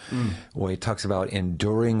 4, where he talks about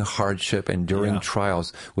enduring hardship, enduring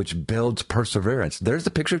trials, which builds perseverance. There's the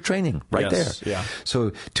picture of training right there. Yeah.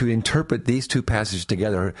 So to interpret these two passages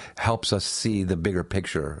together helps us see the bigger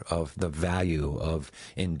picture of the value of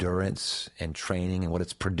endurance and training and what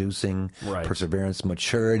it's producing, perseverance,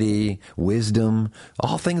 maturity, wisdom,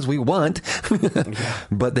 all things we want,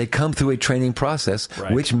 but they come through a training process,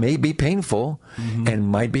 which may be painful, and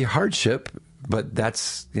might be hardship, but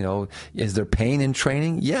that's, is there pain in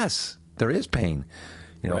training? Yes, there is pain.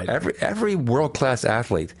 Every world-class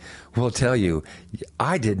athlete will tell you,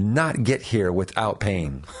 I did not get here without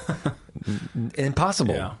pain.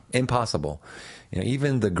 Impossible. Yeah. Impossible.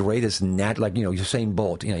 Even the greatest like Usain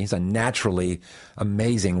Bolt, he's a naturally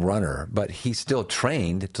amazing runner, but he's still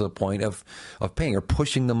trained to the point of pain or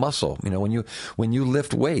pushing the muscle. When you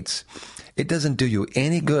lift weights, it doesn't do you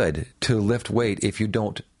any good to lift weight if you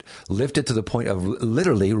don't lift it to the point of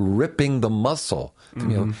literally ripping the muscle.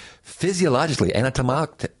 Physiologically,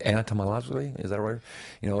 anatomologically, is that right?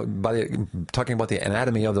 Talking about the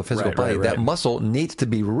anatomy of the physical body, that muscle needs to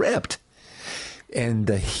be ripped. And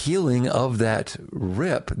the healing of that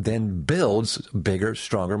rip then builds bigger,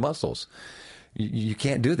 stronger muscles. You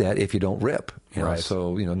can't do that if you don't rip.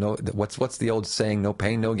 So no. What's the old saying? No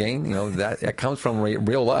pain, no gain. That comes from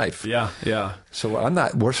real life. Yeah. So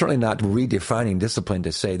we're certainly not redefining discipline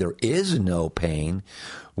to say there is no pain.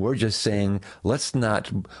 We're just saying let's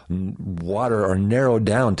not water or narrow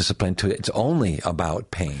down discipline to it's only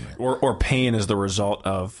about pain. Or pain is the result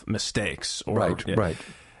of mistakes. Right.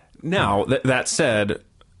 Now, that said,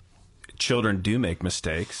 children do make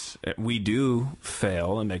mistakes. We do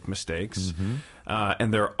fail and make mistakes.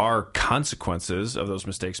 And there are consequences of those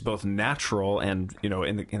mistakes, both natural and,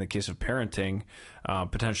 in the case of parenting,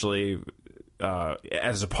 potentially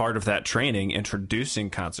as a part of that training,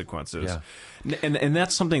 introducing consequences. Yeah. And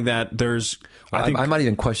that's something that there's... I might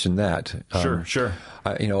even question that. Sure.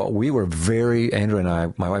 We were Andrew and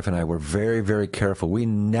I, my wife and I, were very, very careful. We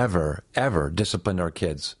never, ever disciplined our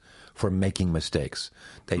kids for making mistakes.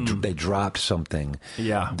 They dropped something.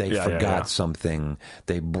 They forgot something.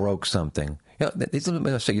 They broke something. These are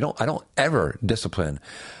mistakes. I don't ever discipline.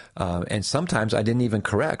 And sometimes I didn't even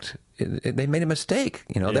correct. They made a mistake.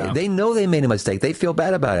 They know they made a mistake. They feel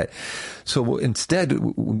bad about it. So instead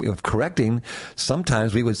of correcting,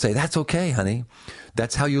 sometimes we would say, "That's okay, honey.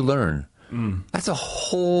 That's how you learn." That's a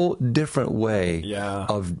whole different way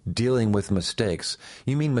of dealing with mistakes.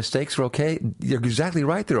 You mean mistakes are okay? You're exactly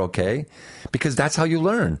right, they're okay, because that's how you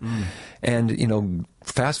learn. And,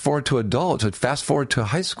 fast forward to adults, fast forward to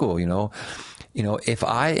high school, if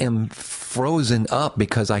I am frozen up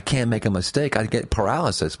because I can't make a mistake, I get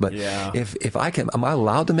paralysis. But if I can, am I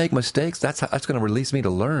allowed to make mistakes? That's going to release me to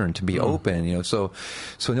learn, to be open. So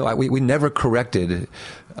no, we never corrected.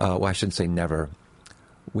 Well, I shouldn't say never.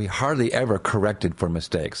 We hardly ever corrected for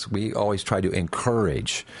mistakes. We always try to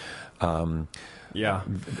encourage. That's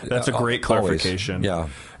a great clarification. Always.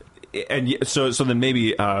 Yeah. And so then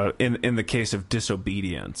maybe in the case of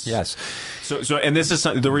disobedience, yes. So and this is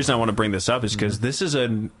the reason I want to bring this up is because this is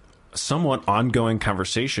a somewhat ongoing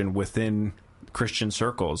conversation within Christian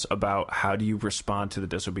circles about how do you respond to the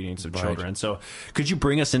disobedience of children. So could you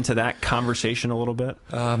bring us into that conversation a little bit?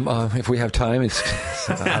 If we have time, it's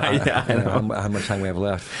I don't know how much time we have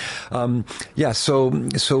left. So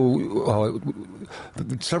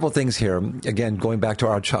several things here. Again, going back to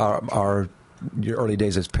our your early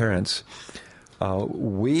days as parents,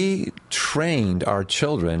 we trained our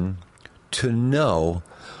children to know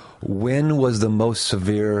when was the most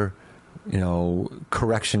severe,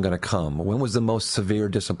 correction going to come. When was the most severe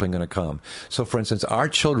discipline going to come? So, for instance, our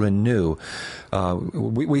children knew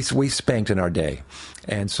we spanked in our day,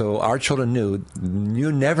 and so our children knew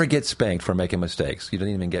you never get spanked for making mistakes. You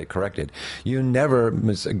didn't even get corrected. You never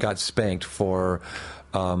got spanked for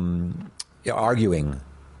arguing.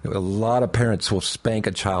 A lot of parents will spank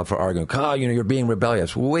a child for arguing. You're being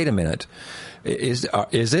rebellious. Wait a minute. Is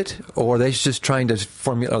it? Or are they just trying to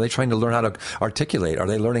are they trying to learn how to articulate? Are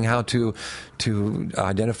they learning how to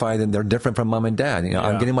identify that they're different from mom and dad?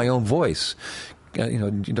 I'm getting my own voice.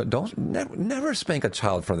 Never spank a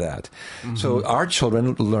child for that. Mm-hmm. So our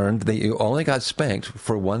children learned that you only got spanked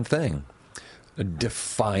for one thing: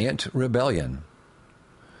 defiant rebellion.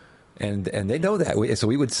 And they know that. So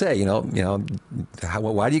we would say,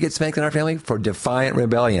 why do you get spanked in our family? For defiant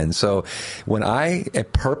rebellion. So when I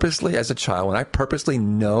purposely, as a child, when I purposely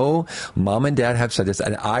know mom and dad have said this,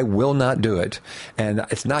 and I will not do it, and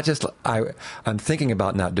it's not just I'm thinking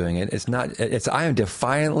about not doing it. It's I am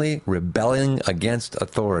defiantly rebelling against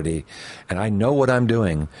authority, and I know what I'm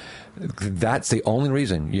doing. That's the only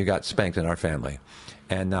reason you got spanked in our family.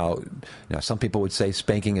 And now, some people would say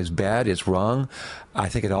spanking is bad, it's wrong. I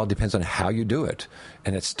think it all depends on how you do it.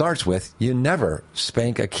 And it starts with, you never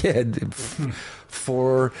spank a kid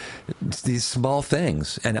for these small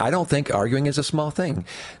things. And I don't think arguing is a small thing.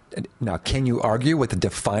 Now, can you argue with the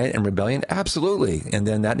defiant and rebellion? Absolutely. And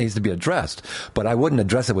then that needs to be addressed. But I wouldn't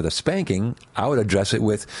address it with a spanking. I would address it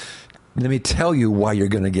with, let me tell you why you're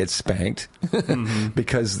going to get spanked,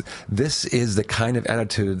 because this is the kind of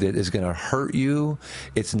attitude that is going to hurt you.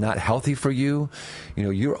 It's not healthy for you.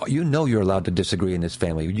 You're allowed to disagree in this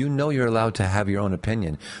family. You're allowed to have your own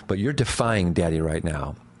opinion, but you're defying daddy right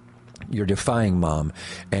now. You're defying mom,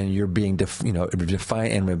 and you're being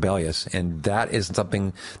defiant and rebellious, and that is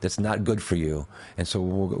something that's not good for you. And so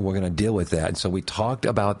we're going to deal with that. And so we talked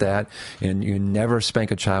about that, and you never spank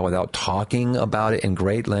a child without talking about it in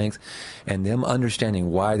great length, and them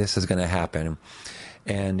understanding why this is going to happen.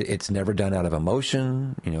 And it's never done out of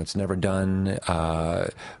emotion. It's never done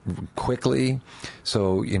quickly.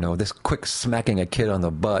 So this quick smacking a kid on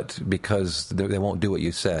the butt because they won't do what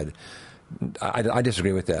you said. I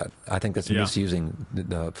disagree with that. I think that's misusing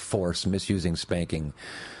the force, misusing spanking.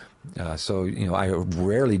 So I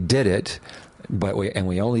rarely did it, but we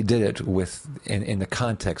only did it in the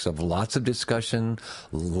context of lots of discussion,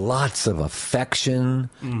 lots of affection,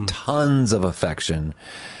 tons of affection,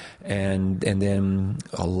 and then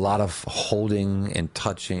a lot of holding and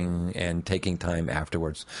touching and taking time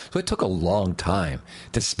afterwards. So it took a long time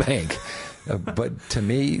to spank. But to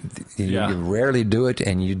me, you rarely do it,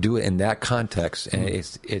 and you do it in that context, and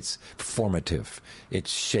it's formative,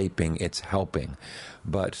 it's shaping, it's helping.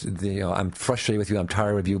 But I'm frustrated with you, I'm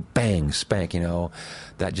tired of you, bang, spank.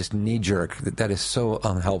 That just knee jerk. That is so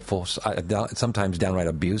unhelpful. Sometimes downright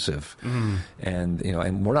abusive. And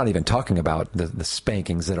and we're not even talking about the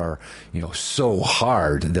spankings that are so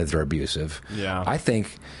hard that they're abusive. Yeah, I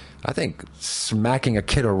think smacking a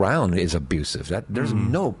kid around is abusive. There's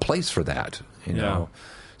no place for that, Yeah.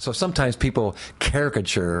 So sometimes people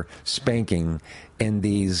caricature spanking in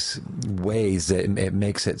these ways that it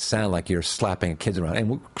makes it sound like you're slapping kids around.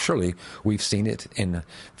 And surely we've seen it in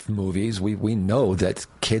movies. We know that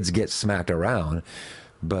kids get smacked around.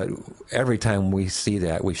 But every time we see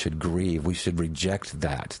that, we should grieve. We should reject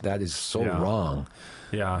that. That is so wrong.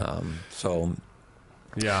 Yeah.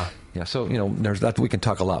 Yeah. So there's that. We can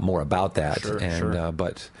talk a lot more about that. Sure.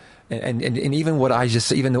 But even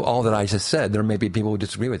even though all that I just said, there may be people who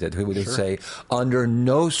disagree with it, who would say, under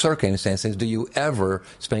no circumstances do you ever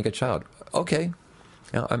spank a child. Okay.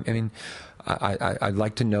 I'd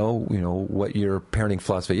like to know, what your parenting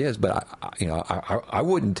philosophy is, but I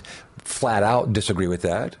wouldn't flat out disagree with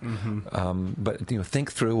that. But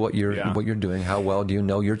think through what you're Yeah. what you're doing. How well do you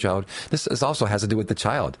know your child? This also has to do with the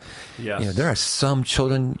child. Yes. There are some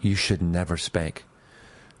children you should never spank.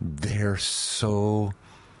 They're so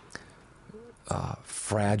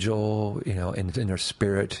fragile, in their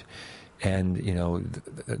spirit, and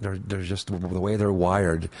they're just the way they're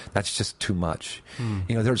wired. That's just too much.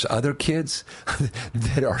 There's other kids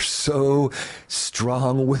that are so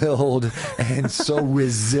strong-willed and so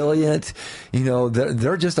resilient.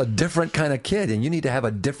 They're just a different kind of kid, and you need to have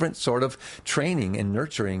a different sort of training and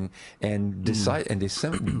nurturing and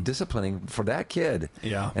disciplining for that kid.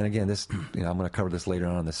 Yeah. And again, this I'm going to cover this later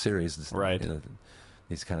on in the series. Right.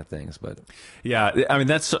 These kind of things, but yeah, I mean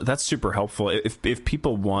that's super helpful. If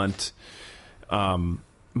people want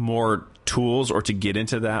more tools or to get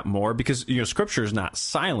into that more, because Scripture is not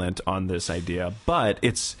silent on this idea, but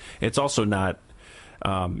it's also not.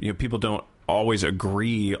 People don't always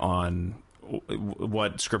agree on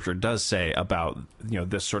what Scripture does say about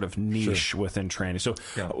this sort of niche within training. So,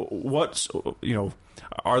 what's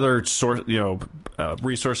are there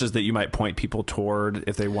resources that you might point people toward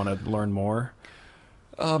if they want to learn more?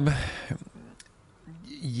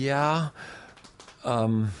 Yeah.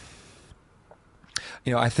 I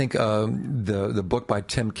think the book by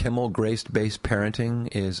Tim Kimmel, Grace-Based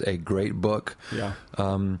Parenting, is a great book. Yeah.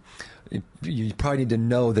 You probably need to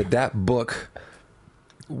know that book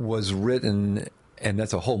was written, and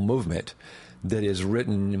that's a whole movement that is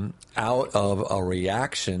written out of a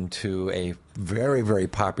reaction to a very, very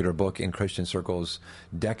popular book in Christian circles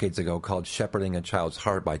decades ago called Shepherding a Child's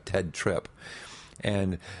Heart by Ted Tripp.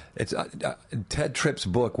 And it's Ted Tripp's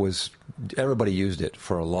book everybody used it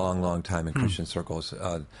for a long, long time in Christian circles,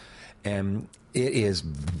 and it is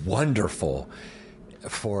wonderful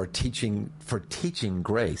for teaching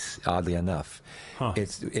grace. Oddly enough,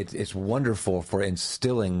 it's wonderful for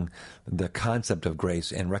instilling the concept of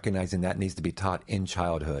grace and recognizing that needs to be taught in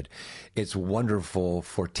childhood. It's wonderful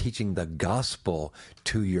for teaching the gospel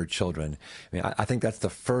to your children. I mean, I think that's the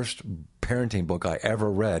first parenting book I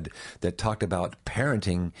ever read that talked about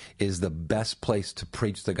parenting is the best place to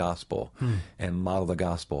preach the gospel and model the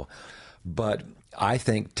gospel. But I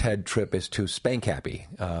think Ted Tripp is too spank happy.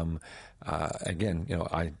 Again, you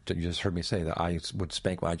just heard me say that I would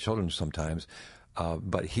spank my children sometimes,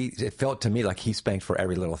 but it felt to me like he spanked for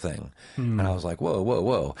every little thing, and I was like, whoa, whoa,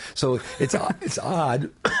 whoa. So it's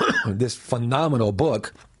odd, this phenomenal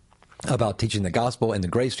book about teaching the gospel and the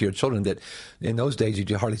grace to your children that in those days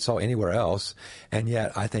you hardly saw anywhere else, and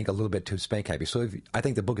yet I think a little bit too spank happy. So I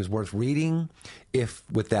think the book is worth reading if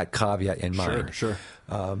with that caveat in mind. Sure.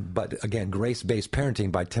 But again, Grace-Based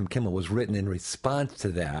Parenting by Tim Kimmel was written in response to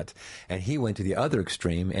that, and he went to the other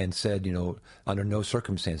extreme and said, under no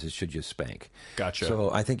circumstances should you spank. Gotcha.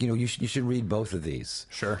 So I think, you should read both of these.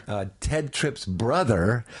 Sure. Ted Tripp's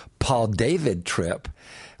brother, Paul David Tripp,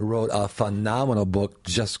 wrote a phenomenal book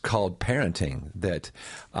just called Parenting that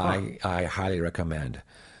I highly recommend.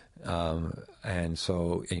 And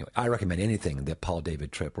so I recommend anything that Paul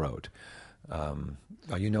David Tripp wrote. Do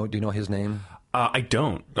you know his name? I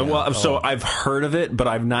don't. Yeah. Well, so I've heard of it, but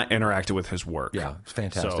I've not interacted with his work. Yeah, it's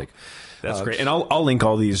fantastic. So that's great. And I'll link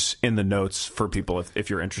all these in the notes for people if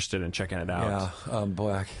you're interested in checking it out. Yeah.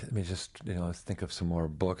 Boy, let me just think of some more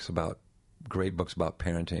great books about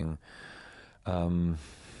parenting. I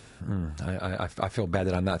feel bad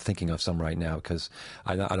that I'm not thinking of some right now because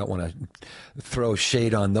I don't want to throw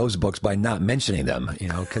shade on those books by not mentioning them,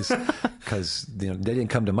 because they didn't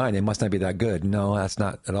come to mind. They must not be that good. No, that's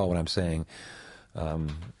not at all what I'm saying.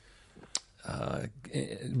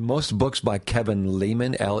 Most books by Kevin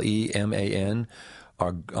Leman, Leman,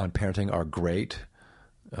 on parenting are great.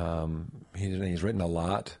 He's written a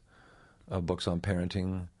lot of books on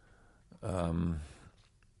parenting.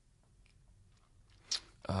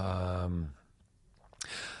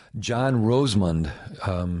 John Rosemond,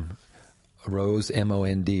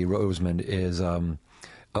 M-O-N-D, Rosemond is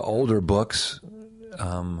older books.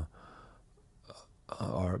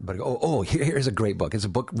 Here's a great book. It's a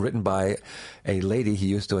book written by a lady who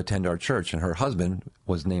used to attend our church, and her husband,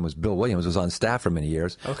 his name was Bill Williams, was on staff for many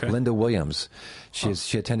years. Okay. Linda Williams. She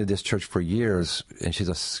attended this church for years, and she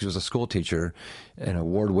was a school teacher, an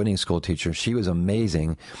award-winning school teacher. She was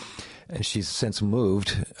amazing. And she's since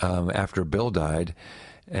moved after Bill died,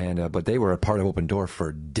 but they were a part of Open Door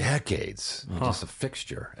for decades. Just a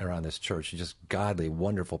fixture around this church. Just godly,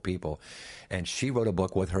 wonderful people. And she wrote a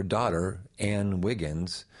book with her daughter, Ann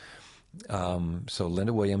Wiggins. So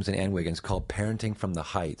Linda Williams and Ann Wiggins, called Parenting from the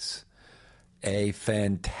Heights. A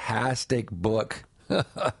fantastic book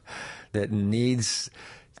that needs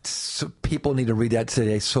people need to read that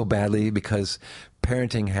today so badly because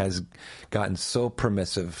parenting has gotten so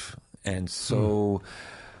permissive and so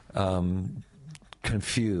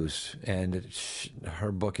confused, and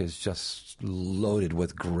her book is just loaded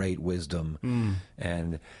with great wisdom,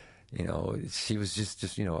 and she was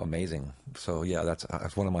just amazing. So yeah,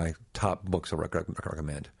 that's one of my top books I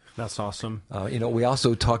recommend. That's awesome. We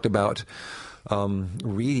also talked about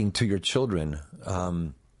reading to your children.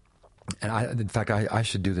 And in fact, I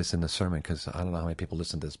should do this in the sermon because I don't know how many people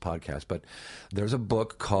listen to this podcast, but there's a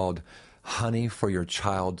book called Honey for Your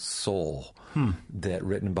Child's Soul that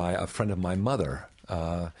written by a friend of my mother.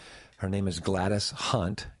 Her name is Gladys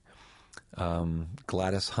Hunt. And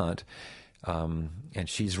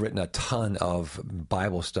she's written a ton of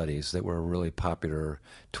Bible studies that were really popular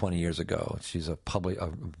 20 years ago. She's a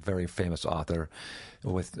very famous author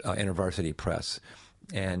with InterVarsity Press.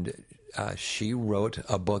 And she wrote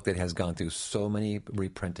a book that has gone through so many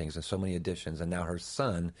reprintings and so many editions, and now her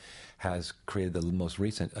son has created the most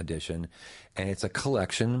recent edition, and it's a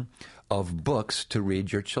collection of books to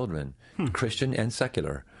read your children, Christian and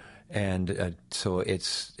secular. And so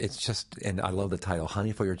it's just, and I love the title,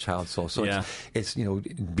 Honey for Your Child's Soul. So it's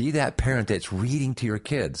be that parent that's reading to your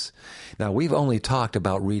kids. Now, we've only talked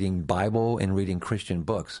about reading Bible and reading Christian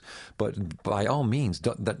books, but by all means,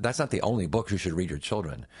 that's not the only book you should read your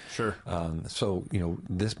children. Sure. So,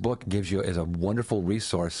 this book is a wonderful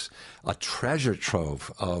resource, a treasure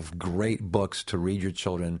trove of great books to read your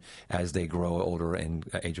children as they grow older and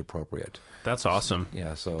age appropriate. That's awesome.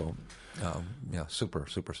 Yeah, so... super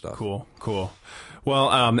stuff. Cool.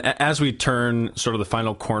 Well, as we turn sort of the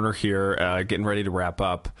final corner here, getting ready to wrap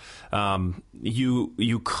up,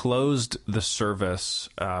 you closed the service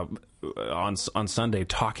on Sunday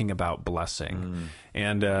talking about blessing,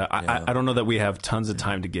 and I don't know that we have tons of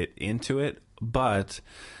time to get into it, but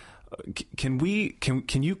can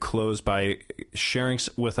you close by sharing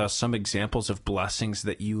with us some examples of blessings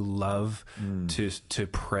that you love to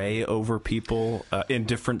pray over people in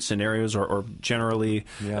different scenarios or generally,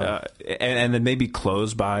 and then maybe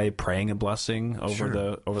close by praying a blessing over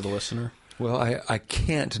the listener? Well, I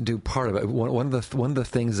can't do part of it. One of the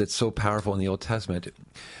things that's so powerful in the Old Testament.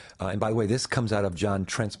 And by the way, this comes out of John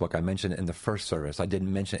Trent's book. I mentioned it in the first service. I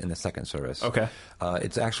didn't mention it in the second service. Okay.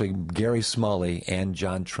 It's actually Gary Smalley and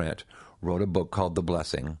John Trent wrote a book called The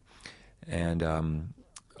Blessing. And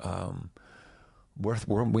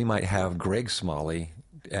we might have Greg Smalley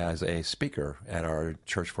as a speaker at our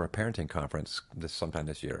Church for a Parenting conference sometime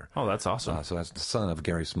this year. Oh, that's awesome. So that's the son of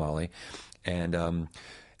Gary Smalley. And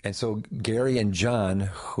so Gary and John,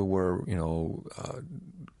 who were,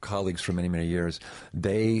 colleagues for many, many years,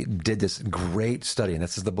 they did this great study, and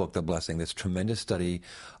this is the book, The Blessing, this tremendous study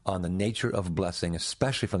on the nature of blessing,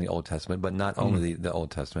 especially from the Old Testament, but not only the Old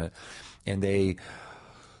Testament. And they,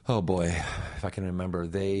 oh boy, if I can remember,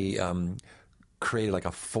 they created like a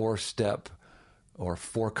 4-step or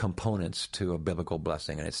 4 components to a biblical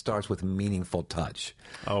blessing, and it starts with meaningful touch.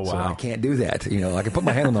 Oh, wow. So I can't do that. I can put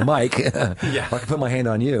my hand on the mic, or I can put my hand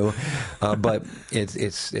on you, but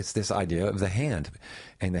it's this idea of the hand,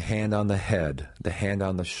 and the hand on the head, the hand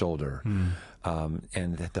on the shoulder,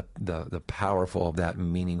 and the powerful of that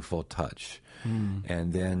meaningful touch,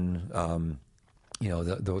 and then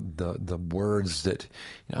the words that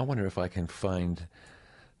I wonder if I can find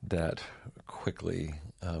that quickly,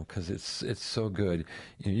 because it's so good.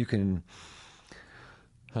 You can,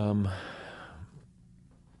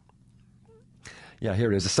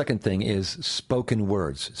 here it is. The second thing is spoken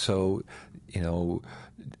words. So,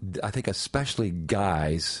 I think especially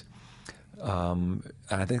guys, and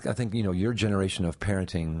I think your generation of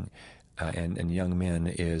parenting and young men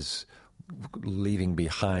is leaving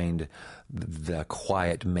behind the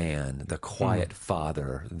quiet man, the quiet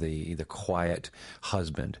father, the quiet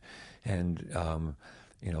husband. And,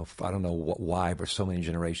 I don't know why, for so many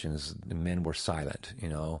generations, the men were silent,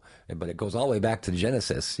 But it goes all the way back to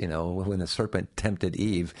Genesis, when the serpent tempted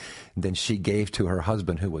Eve, then she gave to her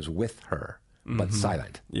husband who was with her, but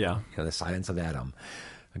silent. Yeah. The Silence of Adam.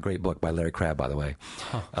 A great book by Larry Crabb, by the way.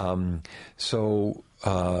 So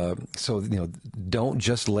don't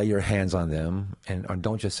just lay your hands on them, or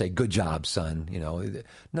don't just say, "Good job, son."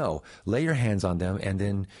 No, lay your hands on them, and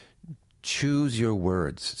then choose your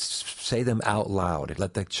words. Say them out loud.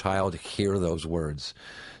 Let the child hear those words.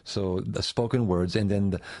 So the spoken words, and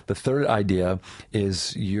then the third idea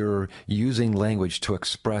is you're using language to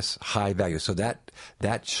express high value, so that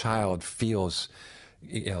child feels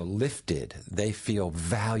lifted. They feel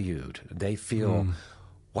valued. They feel,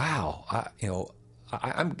 wow,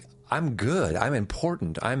 I'm good. I'm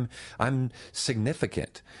important. I'm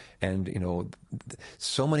significant. And,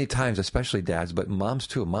 so many times, especially dads, but moms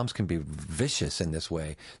too. Moms can be vicious in this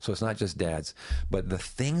way. So it's not just dads. But the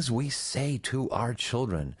things we say to our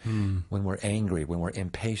children when we're angry, when we're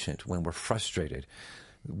impatient, when we're frustrated,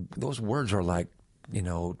 those words are like,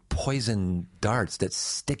 poison darts that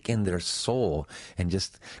stick in their soul and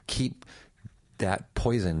just keep that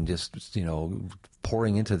poison just,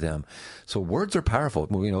 pouring into them. So words are powerful.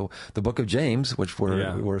 The book of James, which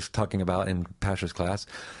we're talking about in pastor's class,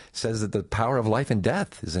 says that the power of life and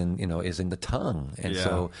death is in the tongue. And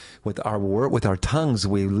so with our tongues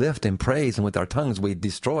we lift and praise, and with our tongues we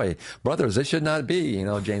destroy. Brothers, this should not be,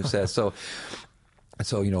 James says. So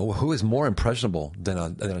who is more impressionable than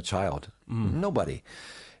a child? Nobody.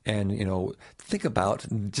 And think about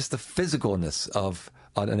just the physicalness of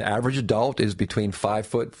an average adult is between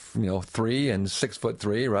 5'3" and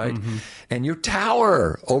 6'3", right? Mm-hmm. And you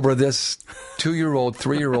tower over this 2-year-old,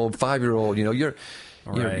 3-year-old, 5-year-old. You're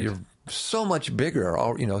so much bigger.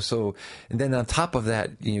 So and then on top of that,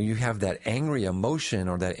 you have that angry emotion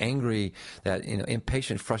or that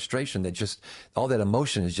impatient frustration that just all that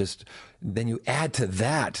emotion is just. Then you add to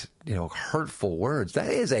that, hurtful words.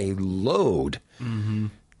 That is a load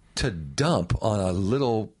to dump on a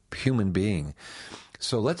little human being.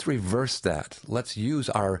 So let's reverse that. Let's use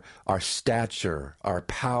our stature, our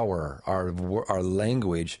power, our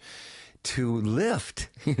language to lift,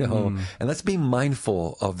 and let's be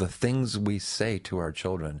mindful of the things we say to our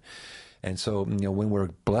children. And so, when we're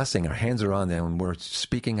blessing, our hands are on them, and we're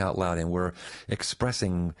speaking out loud, and we're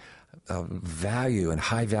expressing value and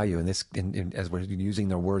high value as we're using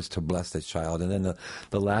their words to bless this child. And then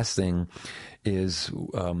the last thing is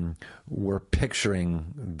we're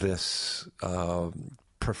picturing this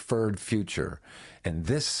preferred future. And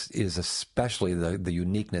this is especially the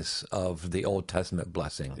uniqueness of the Old Testament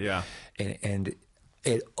blessing. Yeah. And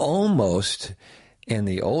it almost, in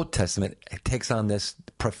the Old Testament, it takes on this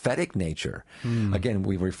prophetic nature. Again,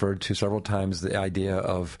 we've referred to several times the idea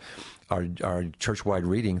of our church-wide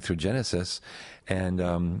reading through Genesis,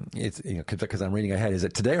 and it's because I'm reading ahead. Is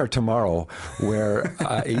it today or tomorrow where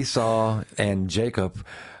Esau and Jacob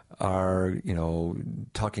are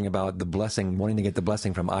talking about the blessing, wanting to get the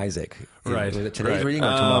blessing from Isaac? Right. Is it today's reading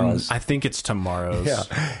or tomorrow's? I think it's tomorrow's. Yeah,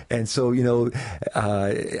 and so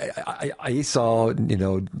Esau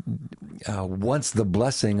wants the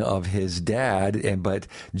blessing of his dad, but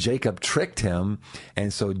Jacob tricked him,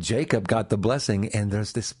 and so Jacob got the blessing. And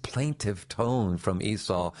there's this plaintive tone from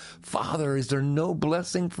Esau: "Father, is there no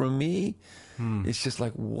blessing from me?" It's just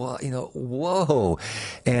like, whoa.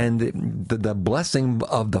 And the blessing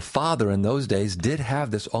of the father in those days did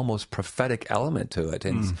have this almost prophetic element to it.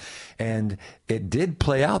 And it did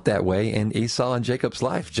play out that way in Esau and Jacob's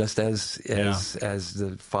life, just as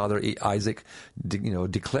the father Isaac,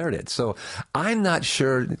 declared it. So I'm not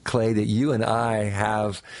sure, Clay, that you and I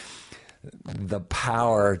have the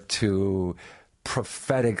power to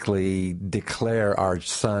prophetically declare our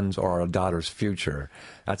son's or our daughter's future.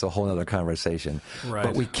 That's a whole other conversation. Right.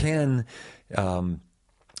 But we can,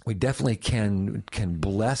 we definitely can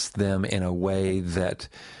bless them in a way that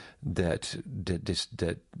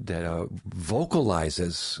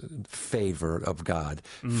vocalizes favor of God,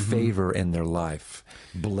 favor in their life,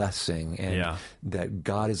 blessing, and that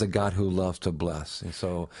God is a God who loves to bless. And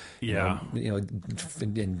so,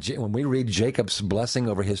 when we read Jacob's blessing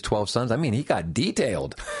over his 12 sons, I mean, he got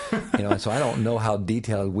detailed, and so I don't know how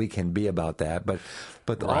detailed we can be about that, but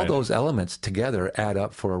all those elements together add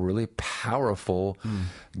up for a really powerful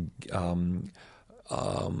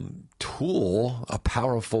tool, a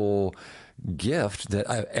powerful gift that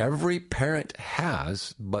every parent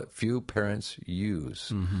has, but few parents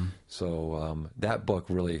use. So that book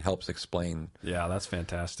really helps explain. Yeah, that's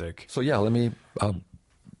fantastic. So let me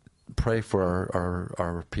pray for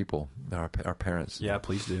our people, our parents. Yeah,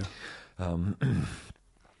 please do.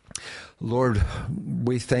 Lord,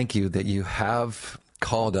 we thank you that you have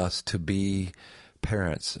called us to be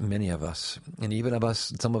parents, many of us, and even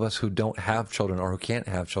some of us who don't have children or who can't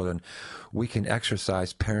have children. We can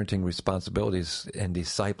exercise parenting responsibilities and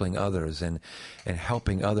discipling others and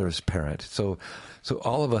helping others parent. So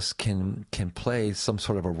all of us can play some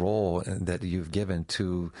sort of a role that you've given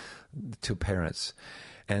to parents,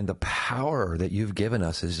 and the power that you've given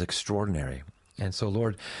us is extraordinary. And so,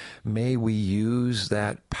 Lord, may we use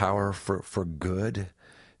that power for good,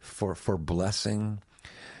 for blessing.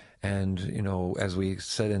 And, as we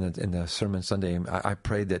said in the sermon Sunday, I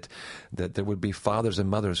prayed that there would be fathers and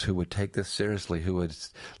mothers who would take this seriously, who would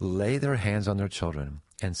lay their hands on their children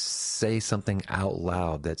and say something out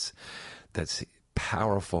loud that's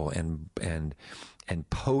powerful and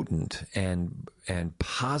potent and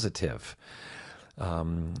positive,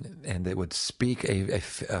 and that would speak a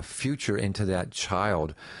future into that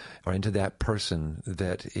child or into that person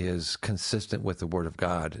that is consistent with the Word of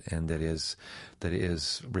God, and that is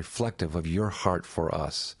reflective of your heart for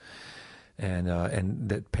us, and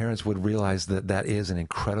that parents would realize that that is an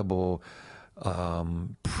incredible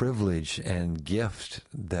privilege and gift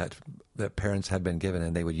that parents have been given,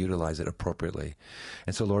 and they would utilize it appropriately.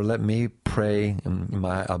 And so, Lord, let me pray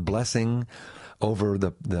a blessing over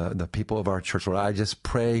the people of our church. Lord, I just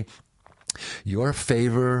pray your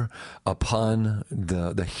favor upon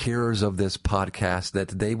the hearers of this podcast, that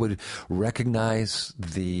they would recognize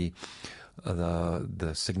the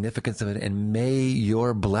significance of it, and may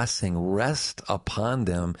your blessing rest upon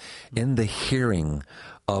them in the hearing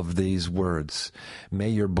of these words. May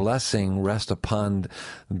your blessing rest upon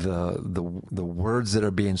the words that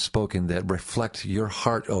are being spoken, that reflect your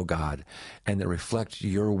heart, O God, and that reflect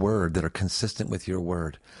your word, that are consistent with your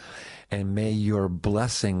word. And may your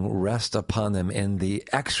blessing rest upon them in the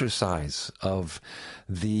exercise of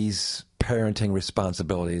these parenting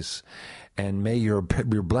responsibilities. And may your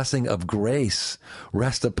blessing of grace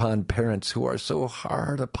rest upon parents who are so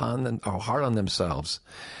hard on themselves,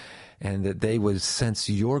 and that they would sense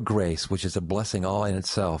your grace, which is a blessing all in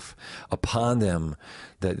itself, upon them,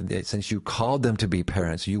 that since you called them to be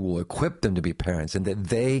parents, you will equip them to be parents, and that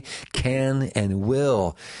they can and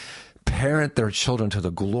will parent their children to the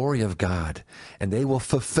glory of God, and they will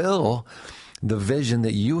fulfill the vision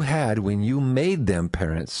that you had when you made them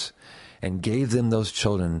parents and gave them those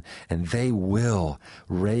children, and they will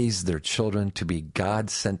raise their children to be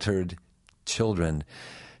God-centered children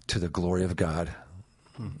to the glory of God.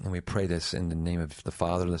 And we pray this in the name of the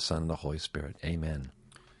Father, the Son, and the Holy Spirit. Amen.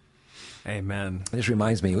 Amen. This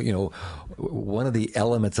reminds me, one of the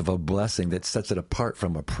elements of a blessing that sets it apart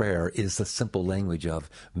from a prayer is the simple language of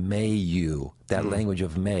 "may you." That language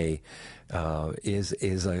of "may" is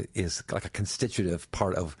like a constitutive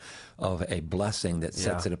part of a blessing that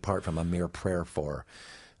sets it apart from a mere prayer for.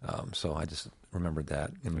 So I just remembered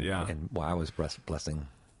that, and while I was blessing.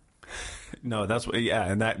 No, that's what,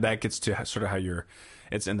 and that gets to sort of how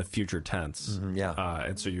it's in the future tense.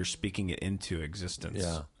 And so you're speaking it into existence.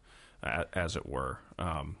 As it were.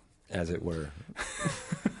 As it were.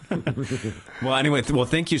 Well, anyway,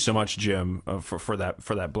 thank you so much, Jim, for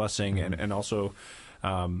that blessing, and also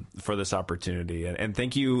for this opportunity. And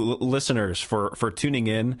thank you, listeners, for tuning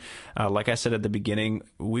in. Like I said at the beginning,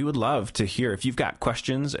 we would love to hear. If you've got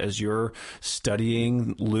questions as you're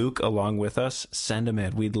studying Luke along with us, send them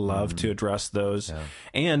in. We'd love to address those. Yeah.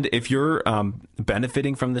 And if you're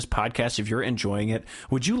benefiting from this podcast, if you're enjoying it,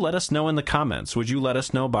 would you let us know in the comments? Would you let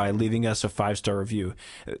us know by leaving us a 5-star review?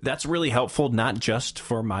 That's really helpful, not just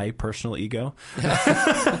for my personal ego.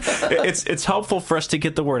 It's helpful for us to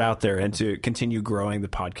get the word out there and to continue growing the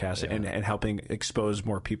podcast and helping expose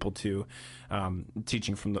more people to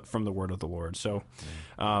teaching from the word of the Lord. So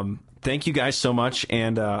thank you guys so much,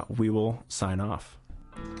 and we will sign off.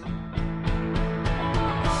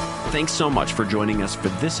 Thanks so much for joining us for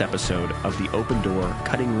this episode of the Open Door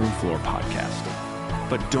Cutting Room Floor podcast.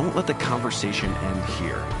 But don't let the conversation end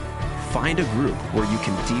here. Find a group where you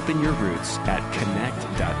can deepen your roots at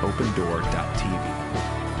connect.opendoor.tv.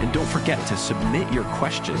 And don't forget to submit your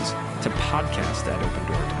questions to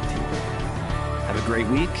podcast@opendoor.tv. Have a great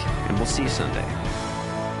week, and we'll see you Sunday.